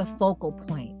the focal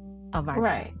point of our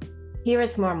Right. Christmas. Here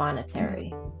it's more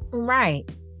monetary. Right.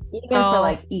 Even So- for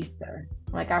like Easter.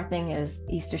 Like our thing is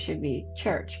Easter should be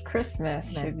church.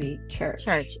 Christmas should be church.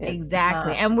 Church, It's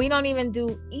exactly. not- And we don't even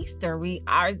do Easter.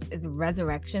 Ours is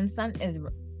Resurrection Sun is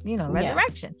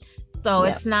resurrection. So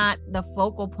Yeah. it's not the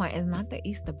focal point, it's not the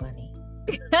Easter bunny.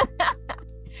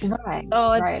 Right.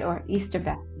 So it's Right. Or Easter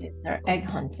baskets or egg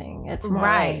hunting. It's more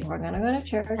Right. like we're gonna go to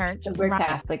church because we're right.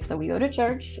 Catholic, so we go to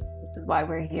church. This is why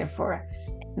we're here for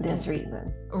this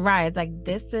reason. Right. It's like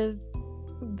this is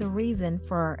the reason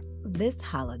for this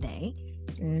holiday,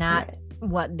 not Right.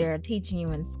 what they're teaching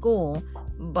you in school.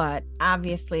 But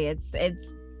obviously it's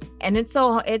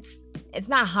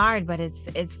not hard, but it's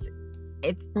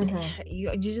Mhm.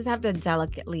 you just have to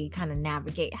delicately kind of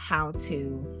navigate how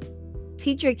to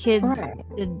teach your kids Right.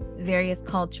 the various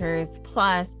cultures.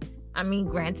 Plus, I mean,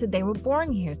 granted, they were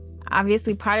born here.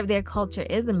 Obviously, part of their culture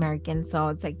is American, so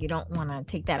it's like you don't want to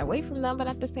take that away from them, but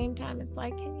at the same time, it's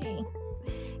like, hey,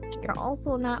 you're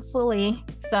also not fully.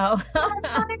 So,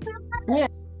 Yeah.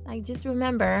 like, just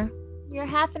remember, you're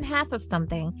half and half of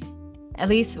something. At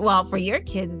least, well, for your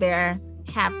kids, they're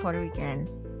half Puerto Rican,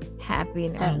 half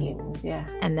Vietnamese, Vietnamese, yeah.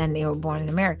 and then they were born in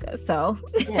America. So,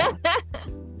 Yeah.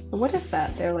 What is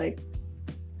that? They're like,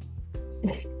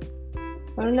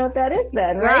 I don't know what that is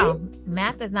then, girl, right?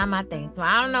 math is not my thing. So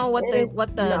I don't know what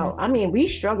No, I mean, we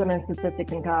struggled in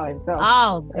statistics in college, so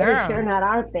Oh, it is sure girl. not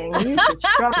our thing. We used to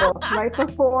struggle right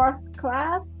before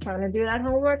class trying to do that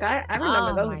homework. I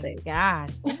remember Oh those my days.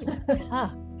 gosh. They were tough.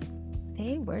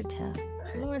 They were tough.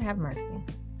 Lord have mercy.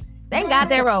 Thank God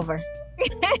they're over.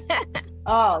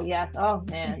 Oh, yes. Oh,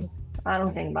 man. I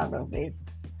don't think about those days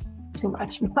too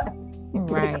much, but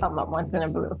Right. they come up once in a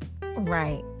blue.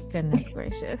 Right. Goodness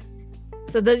gracious.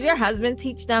 So does your husband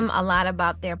teach them a lot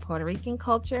about their Puerto Rican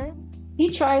culture? He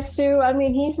tries to. I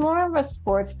mean, he's more of a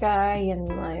sports guy, and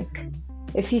like,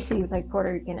 if he sees like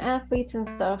Puerto Rican athletes and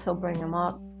stuff, he'll bring them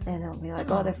up and he'll be like,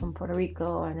 oh, they're from Puerto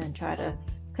Rico, and then try to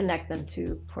connect them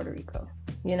to Puerto Rico.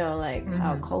 Like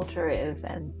how culture is,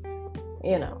 and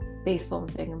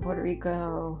baseball's big in Puerto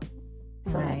Rico,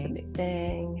 so that's a Right. big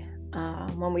thing.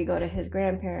 When we go to his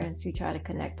grandparents, we try to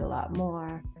connect a lot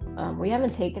more. We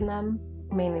haven't taken them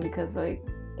mainly because like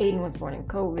Aiden was born in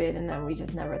COVID, and then we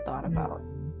just never thought about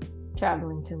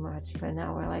traveling too much. But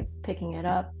now we're like picking it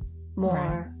up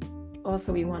more.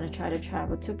 also we want to try to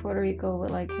travel to Puerto Rico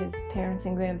with like his parents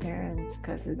and grandparents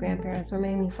because his grandparents were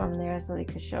mainly from there, so they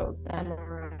could show them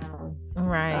around.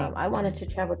 Right. I wanted to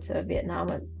travel to Vietnam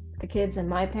with the kids and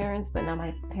my parents, but now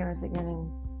my parents are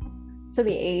getting to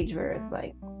the age where it's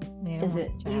like, They don't is want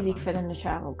it to easy travel. for them to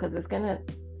travel? Because it's gonna,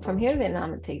 from here to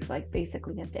Vietnam, it takes like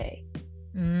basically a day.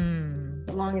 Mm.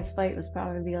 The longest flight was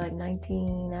probably like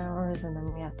 19 hours, and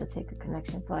then we have to take a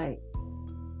connection flight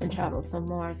and travel some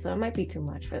more. So it might be too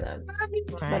much for them.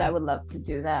 But I Right. would love to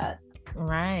do that.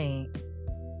 Right.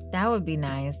 That would be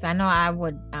nice. I know I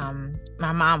would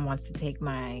my mom wants to take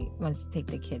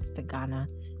the kids to Ghana,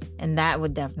 and that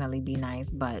would definitely be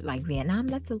nice, but like Vietnam,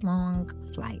 that's a long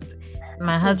flight.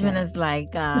 My husband Okay. is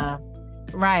like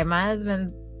right, my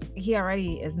husband, he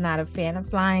already is not a fan of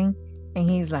flying, and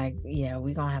he's like, yeah,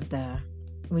 we gonna have to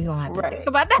think Right.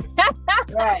 about that.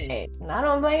 Right. And I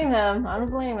don't blame him. I don't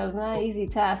blame him. It's not an easy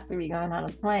task to be going on a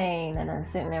plane and then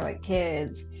sitting there with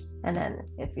kids. And then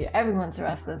if everyone's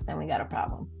restless, then we got a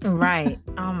problem. Right.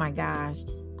 Oh my gosh.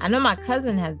 I know my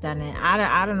cousin has done it.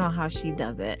 I don't know how she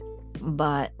does it,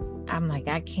 but I'm like,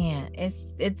 I can't.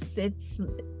 It's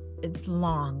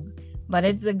long, but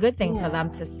it's a good thing for them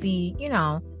Yeah. to see,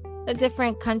 the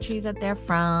different countries that they're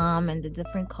from and the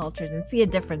different cultures and see a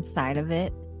different side of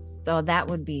it. So that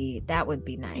would be nice,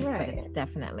 but it's Right.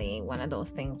 definitely one of those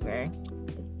things where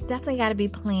it's definitely got to be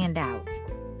planned out.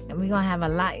 And we're gonna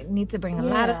have need to bring a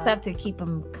lot of Yeah. stuff to keep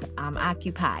them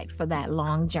occupied for that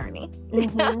long journey.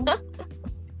 Hmm.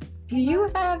 Do you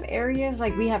have areas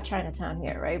like we have Chinatown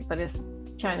here, right? But it's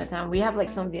Chinatown. We have like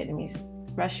some Vietnamese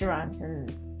restaurants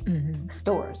and Hmm.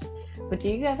 stores. But do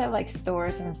you guys have like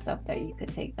stores and stuff that you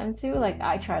could take them to? Like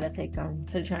I try to take them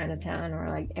to Chinatown or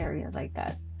like areas like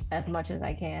that as much as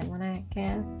I can when I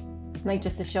can. Like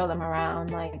just to show them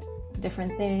around like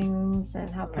different things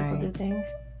and how people do Right. things.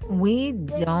 We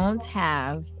don't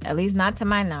have, at least not to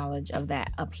my knowledge, of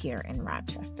that up here in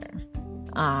Rochester.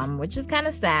 Which is kind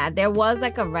of sad. There was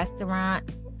like a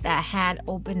restaurant that had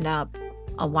opened up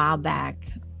a while back,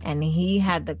 and he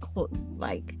had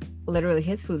like literally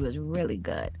his food was really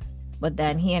good. But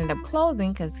then he ended up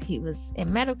closing because he was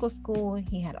in medical school.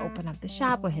 He had opened up the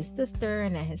shop with his sister,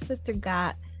 and then his sister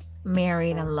got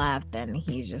married and left. And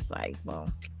he's just like, well,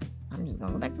 I'm just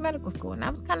gonna go back to medical school. And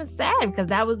that was kind of sad because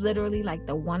that was literally like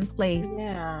the one place,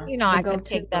 Yeah, the I could go-to.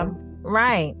 take them.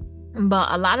 Right.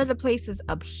 But a lot of the places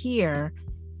up here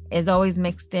is always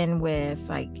mixed in with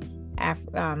like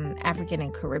African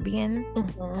and Caribbean.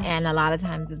 Hmm. And a lot of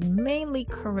times it's mainly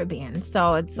Caribbean.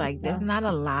 So it's like there's Yeah. not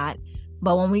a lot.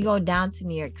 But when we go down to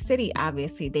New York City,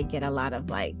 obviously they get a lot of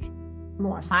like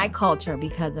More my stuff. culture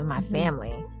because of my Hmm.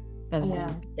 family. Because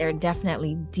Yeah. they're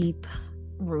definitely deep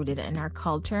rooted in our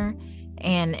culture.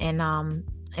 And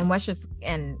in Westchester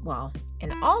and well,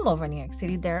 and all over New York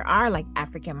City, there are like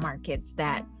African markets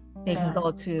that they can Yeah.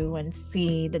 go to and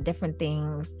see the different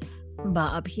things.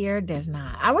 But up here, there's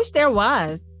not. I wish there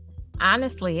was,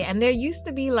 honestly. And there used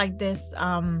to be like this,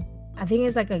 I think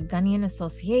it's like a Ghanaian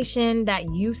association that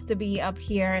used to be up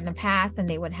here in the past, and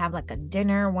they would have like a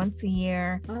dinner once a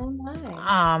year. Oh,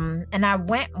 nice. And I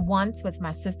went once with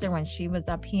my sister when she was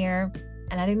up here,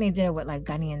 and I think they did it with like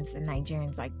Ghanaians and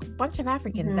Nigerians, like a bunch of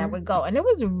Africans that Hmm. would go, and it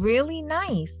was really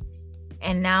nice.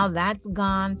 And now that's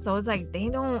gone, so it's like they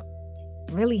don't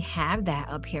really have that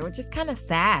up here, which is kind of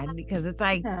sad because it's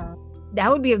like Yeah.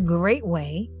 that would be a great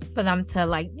way for them to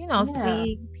like, Yeah.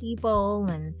 see people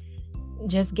and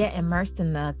just get immersed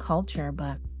in the culture,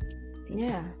 but they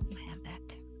Yeah. don't have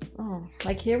that. Oh,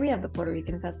 like here we have the Puerto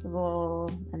Rican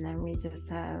Festival, and then we just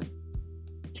have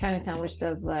Chinatown, which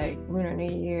does like Lunar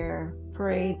New Year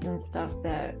parades and stuff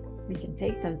that we can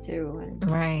take them to and be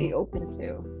Right. open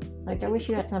to. Like, Which I is wish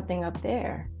you had something up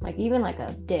there, like even like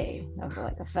a day of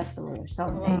like a festival or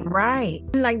something. right.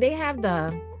 Like they have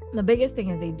the biggest thing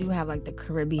is they do have like the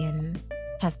Caribbean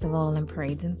festival and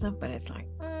parades and stuff, but it's like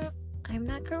I'm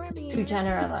not It's too Caribbean.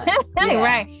 generalized. Yeah.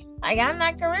 Right. Like I'm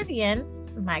not Caribbean.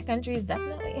 My country is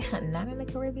definitely not in the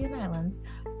Caribbean islands.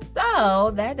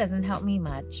 So that doesn't help me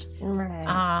much.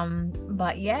 Right.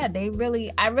 But yeah,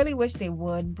 I really wish they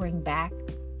would bring back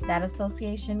that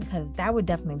association because that would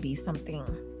definitely be something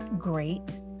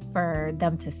great for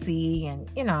them to see and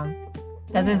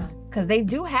because Yeah. because they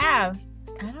do have,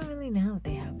 I don't really know if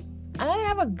they have, I know they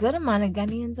have a good amount of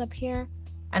Ghanaians up here.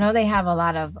 I know they have a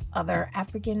lot of other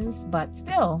Africans, but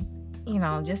still,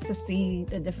 just to see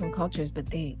the different cultures.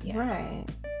 But Right.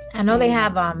 I know they Maybe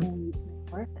have that's something we can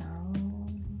work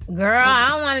on. girl, I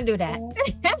don't want to do that.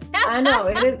 I know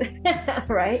it is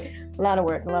right. A lot of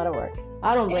work. A lot of work.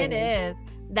 I don't blame It you. is.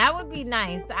 That would be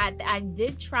nice. I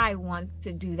did try once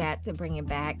to do that to bring it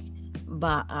back,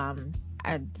 but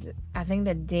I think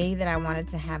the day that I wanted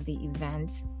to have the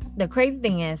event, the crazy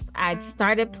thing is I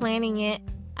started planning it.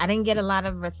 I didn't get a lot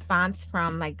of response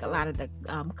from like a lot of the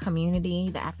community,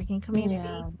 the African community.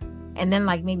 Yeah. And then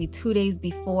like maybe 2 days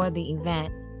before the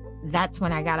event, that's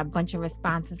when I got a bunch of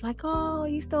responses like, oh,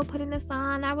 you still putting this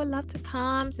on? I would love to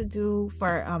come to do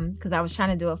for, because I was trying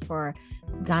to do it for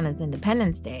Ghana's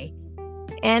Independence Day.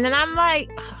 And then I'm like,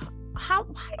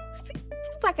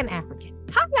 just like an African,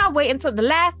 how y'all wait until the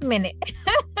last minute?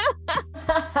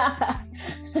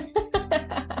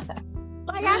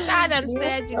 Like I thought and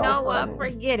said, you know what,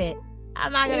 forget it.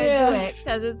 I'm not going to do it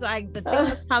because it's like the thing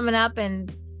is coming up,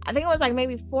 and I think it was like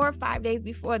maybe 4 or 5 days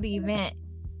before the event.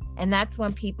 And that's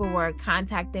when people were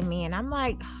contacting me. And I'm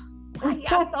like, why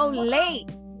y'all so late?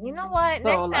 You know what?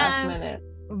 So Next last time, minute.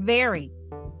 Very.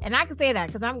 And I can say that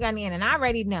because I'm Ghanaian and I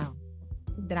already know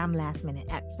that I'm last minute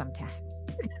at sometimes.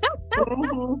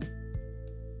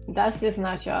 That's just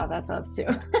not y'all. That's us too.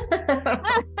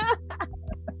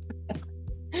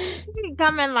 You can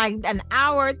come in like an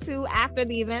hour or two after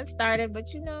the event started,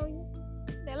 but you know,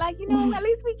 they're like, you know, at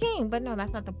least we came. But no,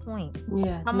 that's not the point.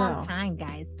 Yeah. Come on time,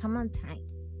 guys. Come on time.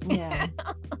 Yeah.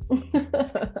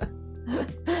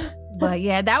 But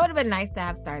yeah, that would have been nice to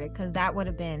have started because that would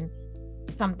have been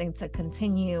something to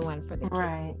continue and for the kids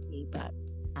to see. But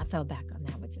I fell back on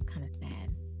that, which is kind of sad.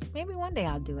 Maybe one day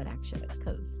I'll do it actually,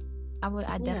 because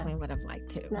I definitely would have liked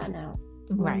to. It's not now.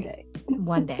 Right.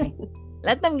 One day.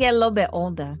 Let them get a little bit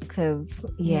older, because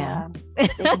they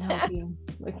can help you.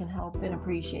 We can help and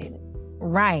appreciate it.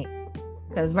 Right.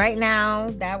 Because right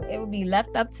now that it would be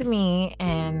left up to me,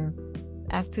 and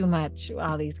that's too much.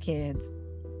 All these kids,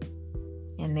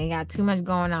 and they got too much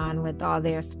going on with all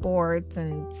their sports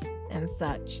and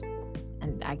such,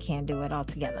 and I can't do it all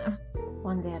together.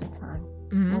 One day at a time.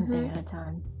 Mm-hmm. One thing at a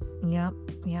time. Yep.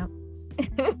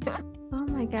 Oh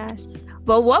my gosh.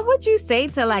 But what would you say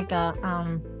to like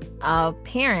a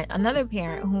parent, another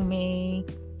parent who may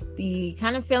be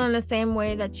kind of feeling the same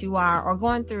way that you are, or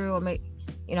going through, or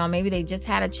maybe they just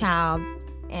had a child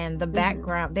and the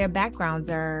background, their backgrounds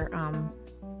are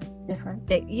different.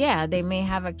 They may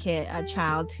have a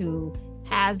child who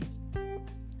has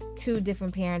 2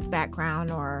 different parents'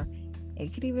 background, or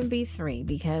it could even be 3,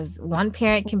 because one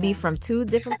parent can be from 2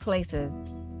 different places.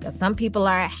 Because some people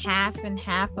are half and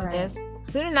half of this.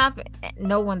 Soon enough,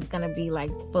 no one's gonna be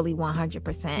like fully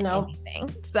 100%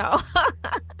 anything. So,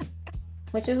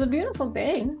 which is a beautiful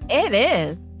thing. It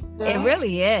is. It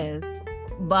really is.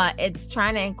 But it's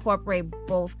trying to incorporate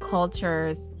both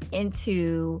cultures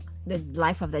into the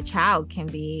life of the child can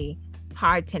be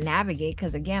hard to navigate,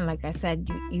 because again, like I said,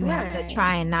 you have to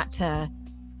try and not to.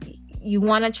 You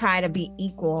want to try to be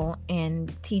equal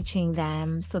in teaching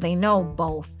them so they know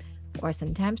both, or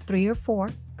sometimes 3 or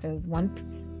 4, because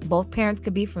both parents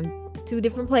could be from 2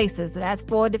 different places, so that's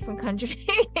 4 different countries.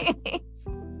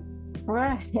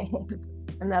 Right.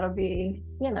 And that'll be,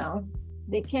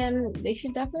 they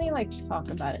should definitely like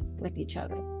talk about it with each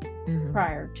other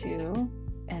prior to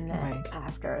and then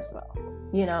after as well.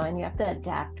 And you have to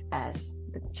adapt as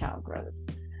the child grows.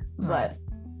 But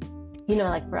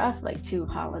like for us, like 2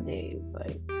 holidays,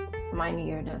 like my New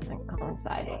Year doesn't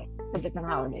coincide with a different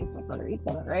holiday for Puerto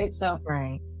Rico, right? So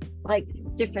like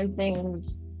different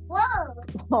things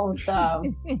won't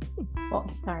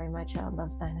sorry, my child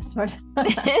loves dinosaurs.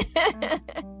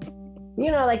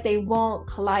 Like they won't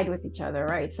collide with each other,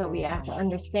 right? So we have to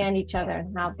understand each other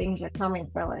and how things are coming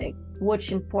for like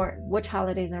which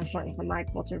holidays are important for my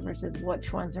culture versus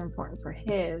which ones are important for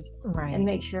his, and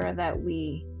make sure that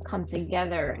we come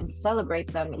together and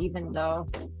celebrate them, even though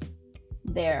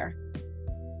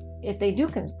if they do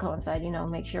coincide,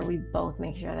 make sure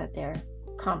that they're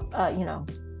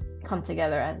come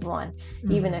together as one.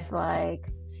 Even if like,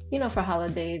 for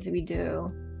holidays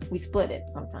we split it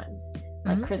sometimes.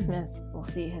 Like Christmas, we'll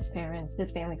see his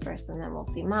family first, and then we'll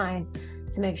see mine,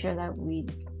 to make sure that we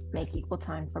make equal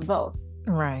time for both.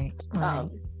 Right.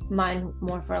 Mine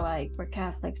more for like, we're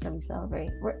Catholics, so we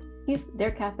celebrate.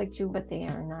 They're Catholic too, but they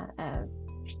are not as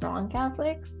strong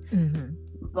Catholics.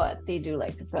 But they do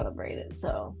like to celebrate it,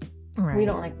 so we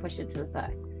don't like push it to the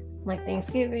side. Like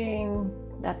Thanksgiving,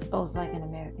 that's both like an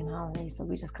American holiday, so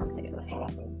we just come together for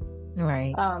things.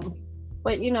 Right.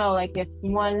 But like if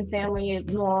one family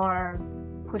is more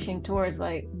pushing towards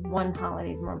like one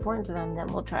holiday is more important to them, then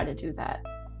we'll try to do that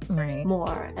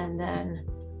more. And then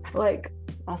like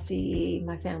I'll see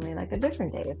my family like a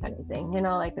different day, if anything,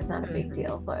 like it's not a big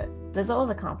deal, but there's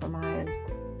always a compromise.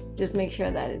 Just make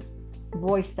sure that it's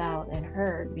voiced out and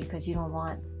heard, because you don't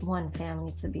want one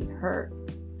family to be hurt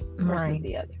versus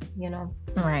the other,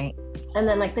 Right. And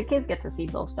then like the kids get to see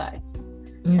both sides.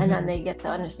 and then they get to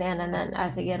understand, and then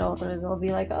as they get older they'll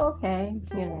be like, oh, okay,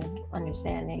 you know,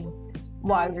 understanding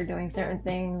why we're doing certain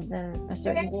things and a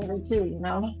certain way too, you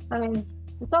know. I mean,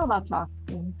 it's all about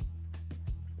talking,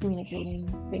 communicating,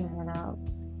 figuring it out.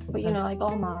 But you know, like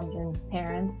all moms and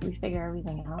parents, we figure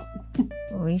everything out.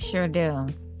 We sure do.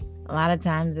 A lot of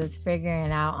times it's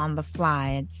figuring out on the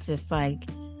fly. It's just like,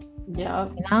 Yeah.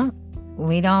 you know,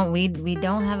 we don't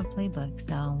have a playbook,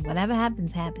 so whatever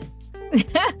happens.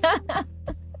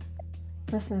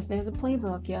 Listen, if there's a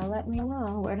playbook, y'all let me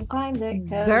know where to find it.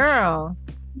 Girl,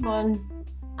 one.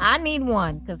 I need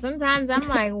one, because sometimes I'm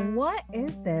like, what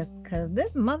is this? Because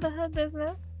this motherhood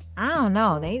business, I don't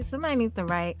know. Somebody needs to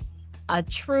write a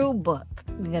true book,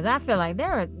 because I feel like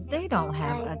they don't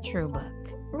have a true book.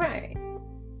 Right.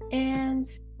 And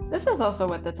this is also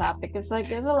what the topic is like.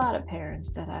 There's a lot of parents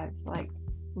that I've like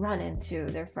run into,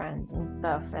 their friends and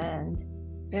stuff, and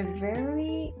they're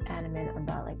very adamant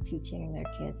about like teaching their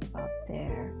kids about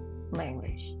their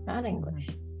language, not English.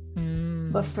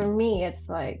 But for me, it's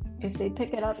like, if they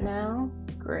pick it up now,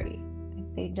 great.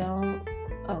 If they don't,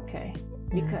 okay.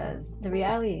 Because the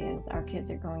reality is our kids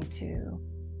are going to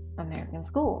American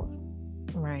schools.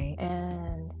 Right.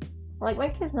 And like my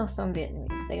kids know some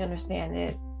Vietnamese. They understand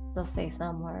it. They'll say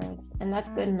some words. And that's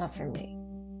good enough for me.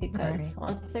 Because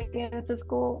once they get into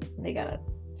school, they gotta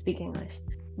speak English.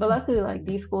 But luckily, like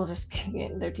these schools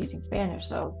they're teaching Spanish,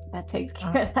 so that takes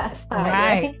care of that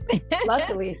side, right?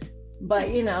 Luckily. But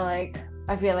you know, like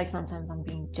I feel like sometimes I'm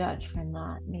being judged for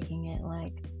not making it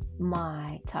like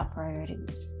my top priority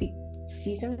to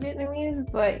teach them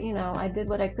Vietnamese. But you know, I did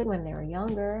what I could when they were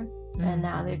younger, and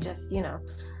now they're just, you know,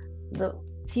 the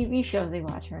TV shows they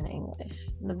watch are in English,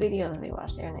 the videos they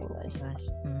watch they're in English.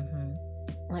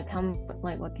 Like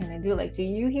what can I do? Like, do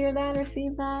you hear that or see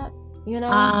that? You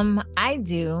know? I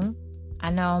do. I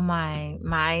know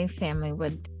my family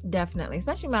would definitely,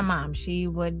 especially my mom, she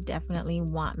would definitely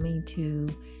want me to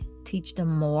teach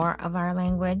them more of our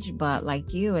language. But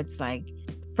like you, it's like,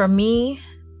 for me,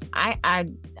 I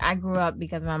grew up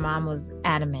because my mom was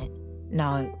adamant.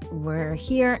 No, we're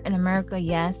here in America,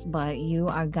 yes, but you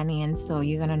are Ghanaian, so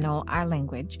you're gonna know our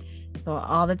language. So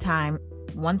all the time,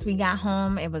 once we got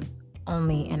home, it was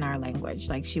only in our language.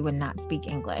 Like, she would not speak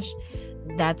English.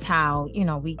 That's how, you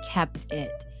know, we kept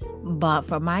it. But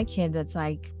for my kids, it's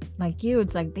like you,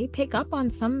 it's like they pick up on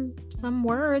some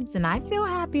words, and I feel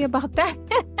happy about that.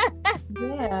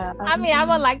 Yeah. I mean, I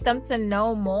would like them to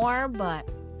know more, but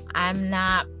I'm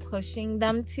not pushing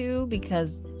them to,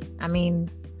 because I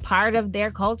mean, part of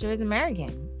their culture is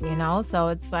American, you know? So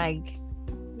it's like,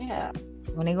 yeah,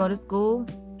 when they go to school,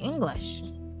 English.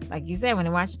 Like you said, when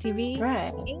they watch TV,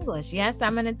 right, English. Yes,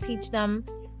 I'm going to teach them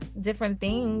different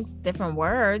things, different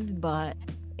words, but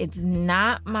it's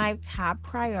not my top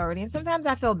priority. And sometimes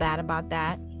I feel bad about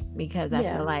that, because I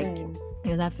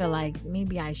feel like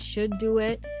maybe I should do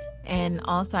it. And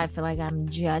also I feel like I'm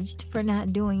judged for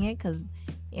not doing it, because,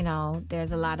 you know,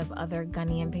 there's a lot of other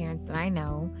Ghanaian parents that I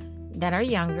know that are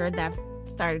younger that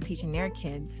started teaching their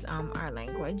kids our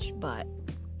language. But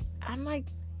I'm like,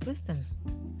 listen,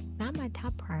 it's not my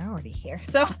top priority here.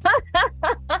 So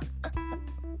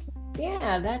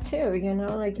yeah, that too, you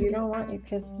know, like you don't want your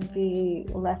kids to be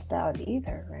left out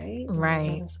either, right?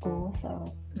 Right. In school,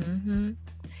 so.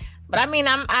 But I mean,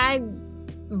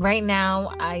 right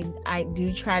now I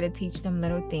do try to teach them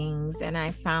little things, and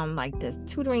I found like this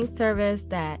tutoring service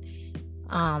that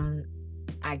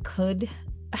I could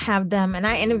have them, and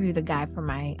I interviewed the guy for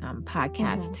my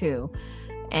podcast too,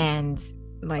 and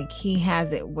like he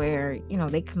has it where, you know,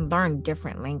 they can learn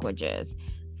different languages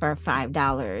for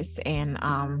 $5,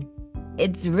 and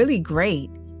it's really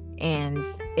great, and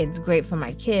it's great for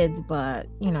my kids. But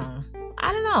you know,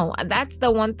 I don't know, that's the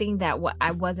one thing that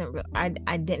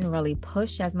I didn't really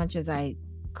push as much as I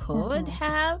could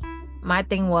have. My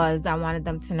thing was, I wanted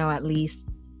them to know at least,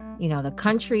 you know, the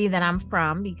country that I'm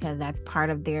from, because that's part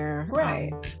of their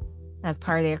that's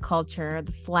part of their culture,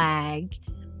 the flag,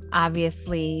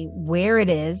 obviously where it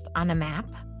is on a map.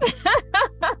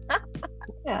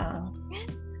 Yeah.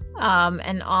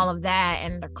 And all of that,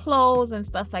 and the clothes and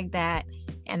stuff like that,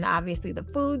 and obviously the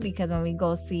food, because when we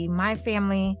go see my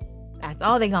family, that's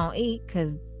all they gonna eat,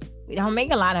 because we don't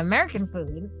make a lot of American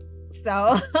food.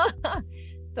 So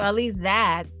so at least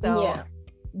that. So yeah,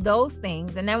 those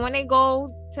things. And then when they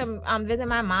go to visit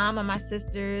my mom and my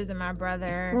sisters and my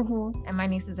brother and my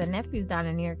nieces and nephews down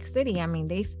in New York City, I mean,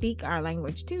 they speak our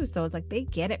language too, so it's like they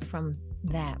get it from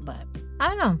that. But I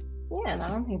don't know. Yeah, and I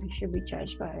don't think we should be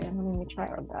judged by it. I mean, we try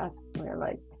our best. We're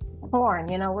like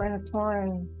torn, you know, we're in a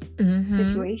torn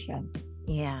situation.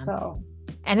 Yeah. So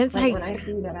And it's Like like, when I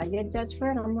see that I get judged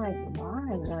for it, I'm like, why?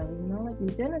 Like, you know, like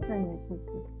you're gonna send your kids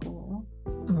to school.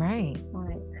 right.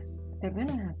 Like they're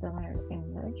gonna have to learn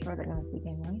English or they're gonna speak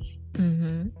English.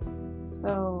 Mm-hmm.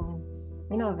 So,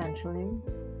 you know, eventually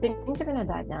things are gonna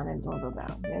die down and dwindle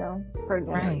down, you know, per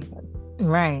Right. generation.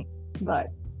 Right. But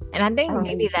And I I think don't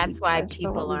think maybe we should be that's why judged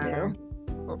for what people we are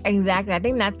do. exactly. I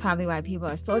think that's probably why people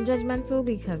are so judgmental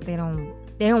because they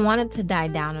don't want it to die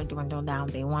down or dwindle down.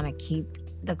 They want to keep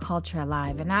the culture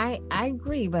alive. And I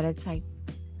agree, but it's like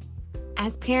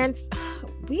as parents,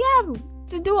 we have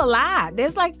to do a lot.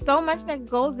 There's like so much that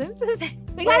goes into that.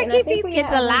 We got Right, to and I keep think these we kids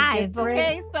have like alive, different,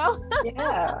 okay? So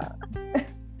yeah,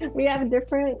 we have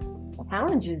different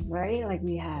challenges, right? Like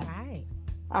right.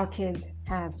 our kids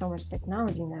have so much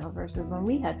technology now versus when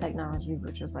we had technology,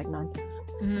 which was like none.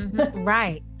 Mm-hmm.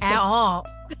 Right. At all.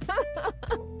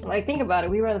 Like think about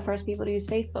it, we were the first people to use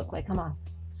Facebook. Like, come on.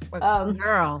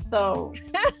 Girl. So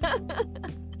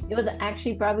it was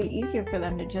actually probably easier for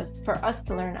them to for us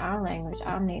to learn our language,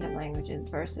 our native languages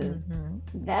versus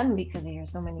them because they hear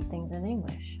so many things in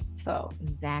English. So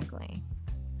exactly.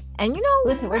 And you know,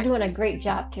 listen, we're doing a great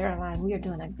job, Caroline. We are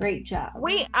doing a great job.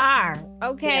 we are.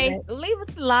 Okay. So leave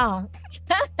us alone.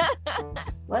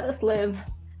 Let us live.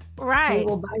 Right. We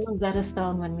will buy Rosetta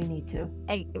Stone when we need to.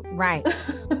 Right.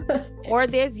 Or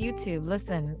there's YouTube.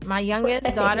 Listen, my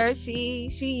youngest daughter, she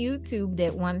YouTubed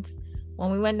it once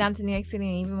when we went down to New York City,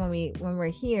 and even when we're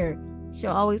here,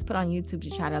 she'll always put on YouTube to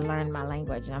try to learn my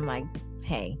language. And I'm like,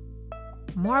 hey,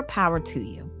 more power to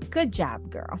you. Good job,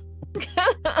 girl.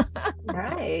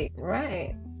 Right.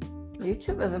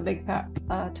 YouTube is a big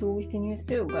tool we can use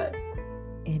too, but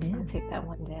it is. I'll take that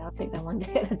one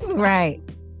day at a time. Right.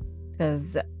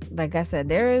 Because like I said,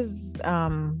 there is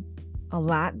a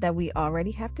lot that we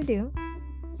already have to do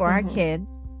for our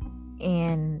kids,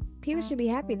 and people should be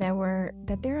happy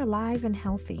that they're alive and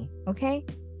healthy. Okay,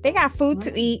 they got food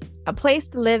to eat, a place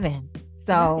to live in,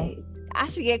 so I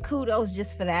should get kudos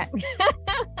just for that.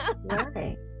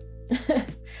 Right.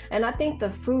 And I think the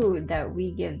food that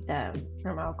we give them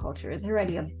from our culture is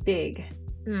already a big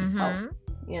help,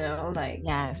 you know, like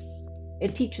yes,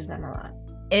 it teaches them a lot.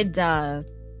 It does.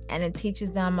 And it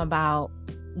teaches them about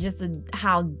just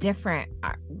how different,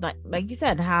 like you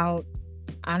said, how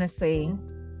honestly,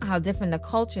 how different the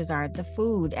cultures are, the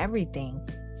food, everything.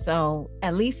 So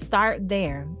at least start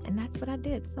there. And that's what I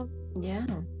did. So yeah,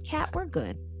 Kat, we're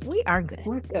good. We are good.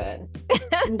 We're good.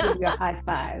 Let me give you a high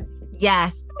five.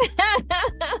 Yes.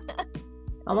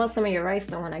 I want some of your rice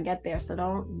though when I get there. So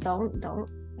don't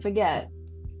forget.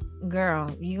 Girl,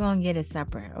 you gonna get it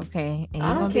separate, okay? And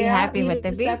you're gonna be happy with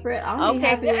it. Separate. I'll be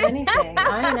happy with anything.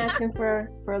 I ain't asking for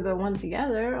the one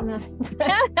together.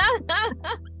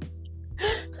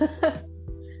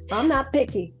 I'm not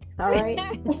picky. All right.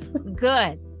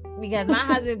 Good, because my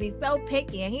husband be so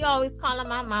picky, and he always calling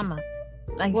my mama.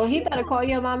 Like, well, he better call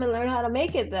your mom and learn how to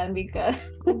make it then, because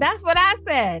that's what I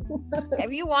said.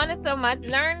 If you want it so much,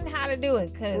 learn how to do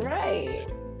it, because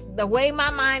right. The way my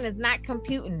mind is not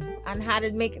computing on how to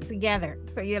make it together.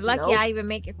 So you're lucky I even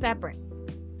make it separate.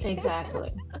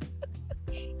 Exactly.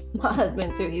 My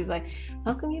husband too. He's like,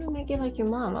 how come you don't make it like your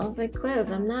mom? I was like,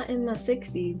 Cause I'm not in my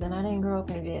 60s and I didn't grow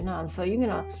up in Vietnam. So you're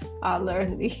gonna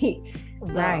learn the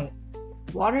right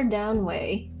watered down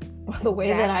way, or the way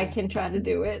that I can try to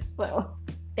do it. So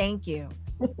thank you.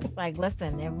 Like,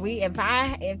 listen,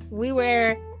 if we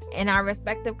were in our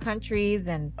respective countries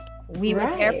and we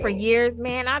were there for years,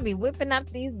 man, I'd be whipping up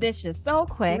these dishes so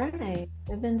quick. Right.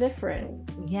 They've been different.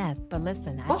 Yes, but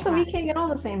listen. Also, we can't get all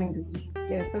the same ingredients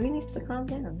here, so he needs to calm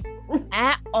down.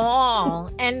 At all.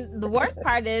 And the worst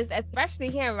part is,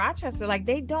 especially here in Rochester, like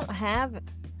they don't have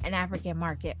an African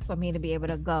market for me to be able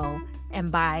to go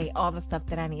and buy all the stuff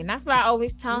that I need. And that's what I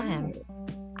always tell him.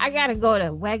 I gotta go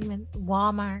to Wegmans,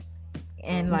 Walmart,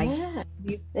 and like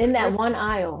in that one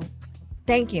aisle.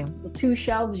 Thank you. The 2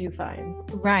 shelves you find.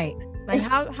 Right. Like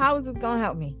how is this gonna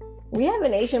help me? We have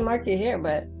an Asian market here,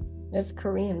 but it's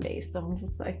Korean based, so I'm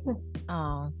just like,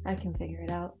 oh, I can figure it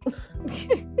out.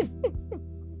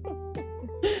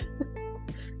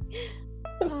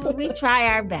 Oh, we try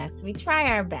our best.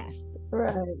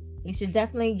 Right. We should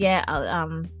definitely get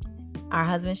our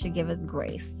husband should give us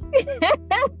grace.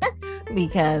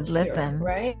 Because listen,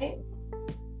 right?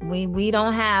 We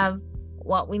don't have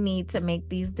what we need to make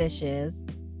these dishes.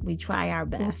 We try our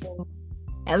best.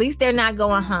 At least they're not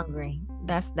going hungry.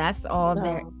 That's all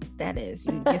that is.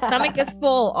 Your stomach is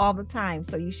full all the time,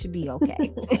 so you should be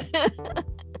okay.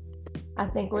 I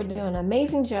think we're doing an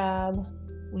amazing job.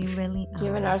 We really are.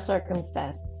 Given our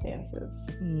circumstances.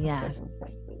 Yes.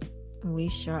 We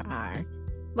sure are.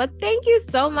 But thank you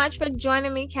so much for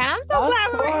joining me, Kat. I'm so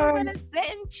glad we were able to sit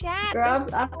and chat. Girl,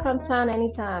 I'll come down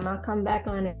anytime. I'll come back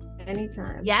on it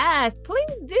anytime. Yes,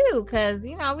 please do, because,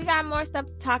 we got more stuff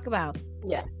to talk about.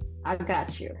 Yes, I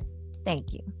got you.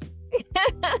 Thank you.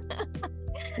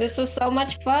 This was so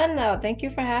much fun, though. Thank you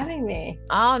for having me.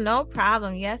 Oh, no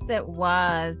problem. Yes, it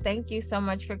was. Thank you so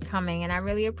much for coming. And I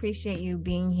really appreciate you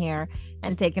being here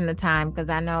and taking the time, because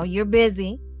I know you're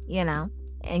busy, and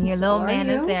your little man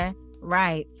is there.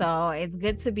 Right. So it's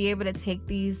good to be able to take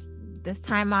this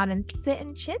time out and sit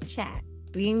and chit chat.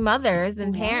 Being mothers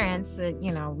and parents, we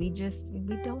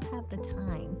don't have the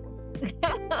time.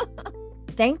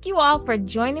 Thank you all for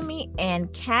joining me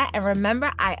and Kat. And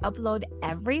remember, I upload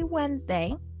every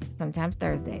Wednesday, sometimes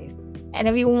Thursdays. And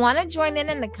if you want to join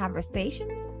in the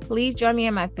conversations, please join me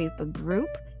in my Facebook group,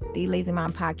 The Lazy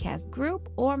Mom Podcast group,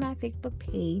 or my Facebook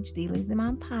page, The Lazy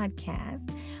Mom Podcast.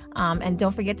 And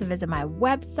don't forget to visit my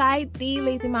website,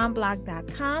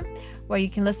 thelazymomblog.com, where you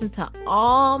can listen to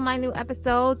all my new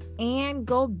episodes and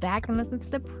go back and listen to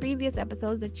the previous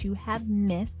episodes that you have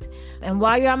missed. And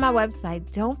while you're on my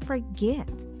website, don't forget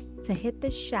to hit the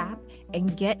shop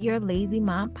and get your Lazy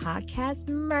Mom Podcast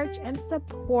merch and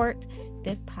support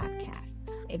this podcast.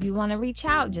 If you want to reach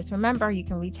out, just remember you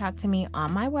can reach out to me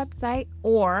on my website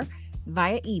or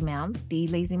via email,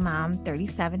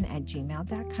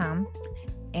 thelazymom37@gmail.com.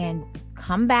 And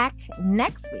come back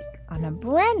next week on a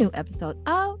brand new episode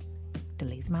of The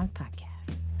Lazy Moms Podcast.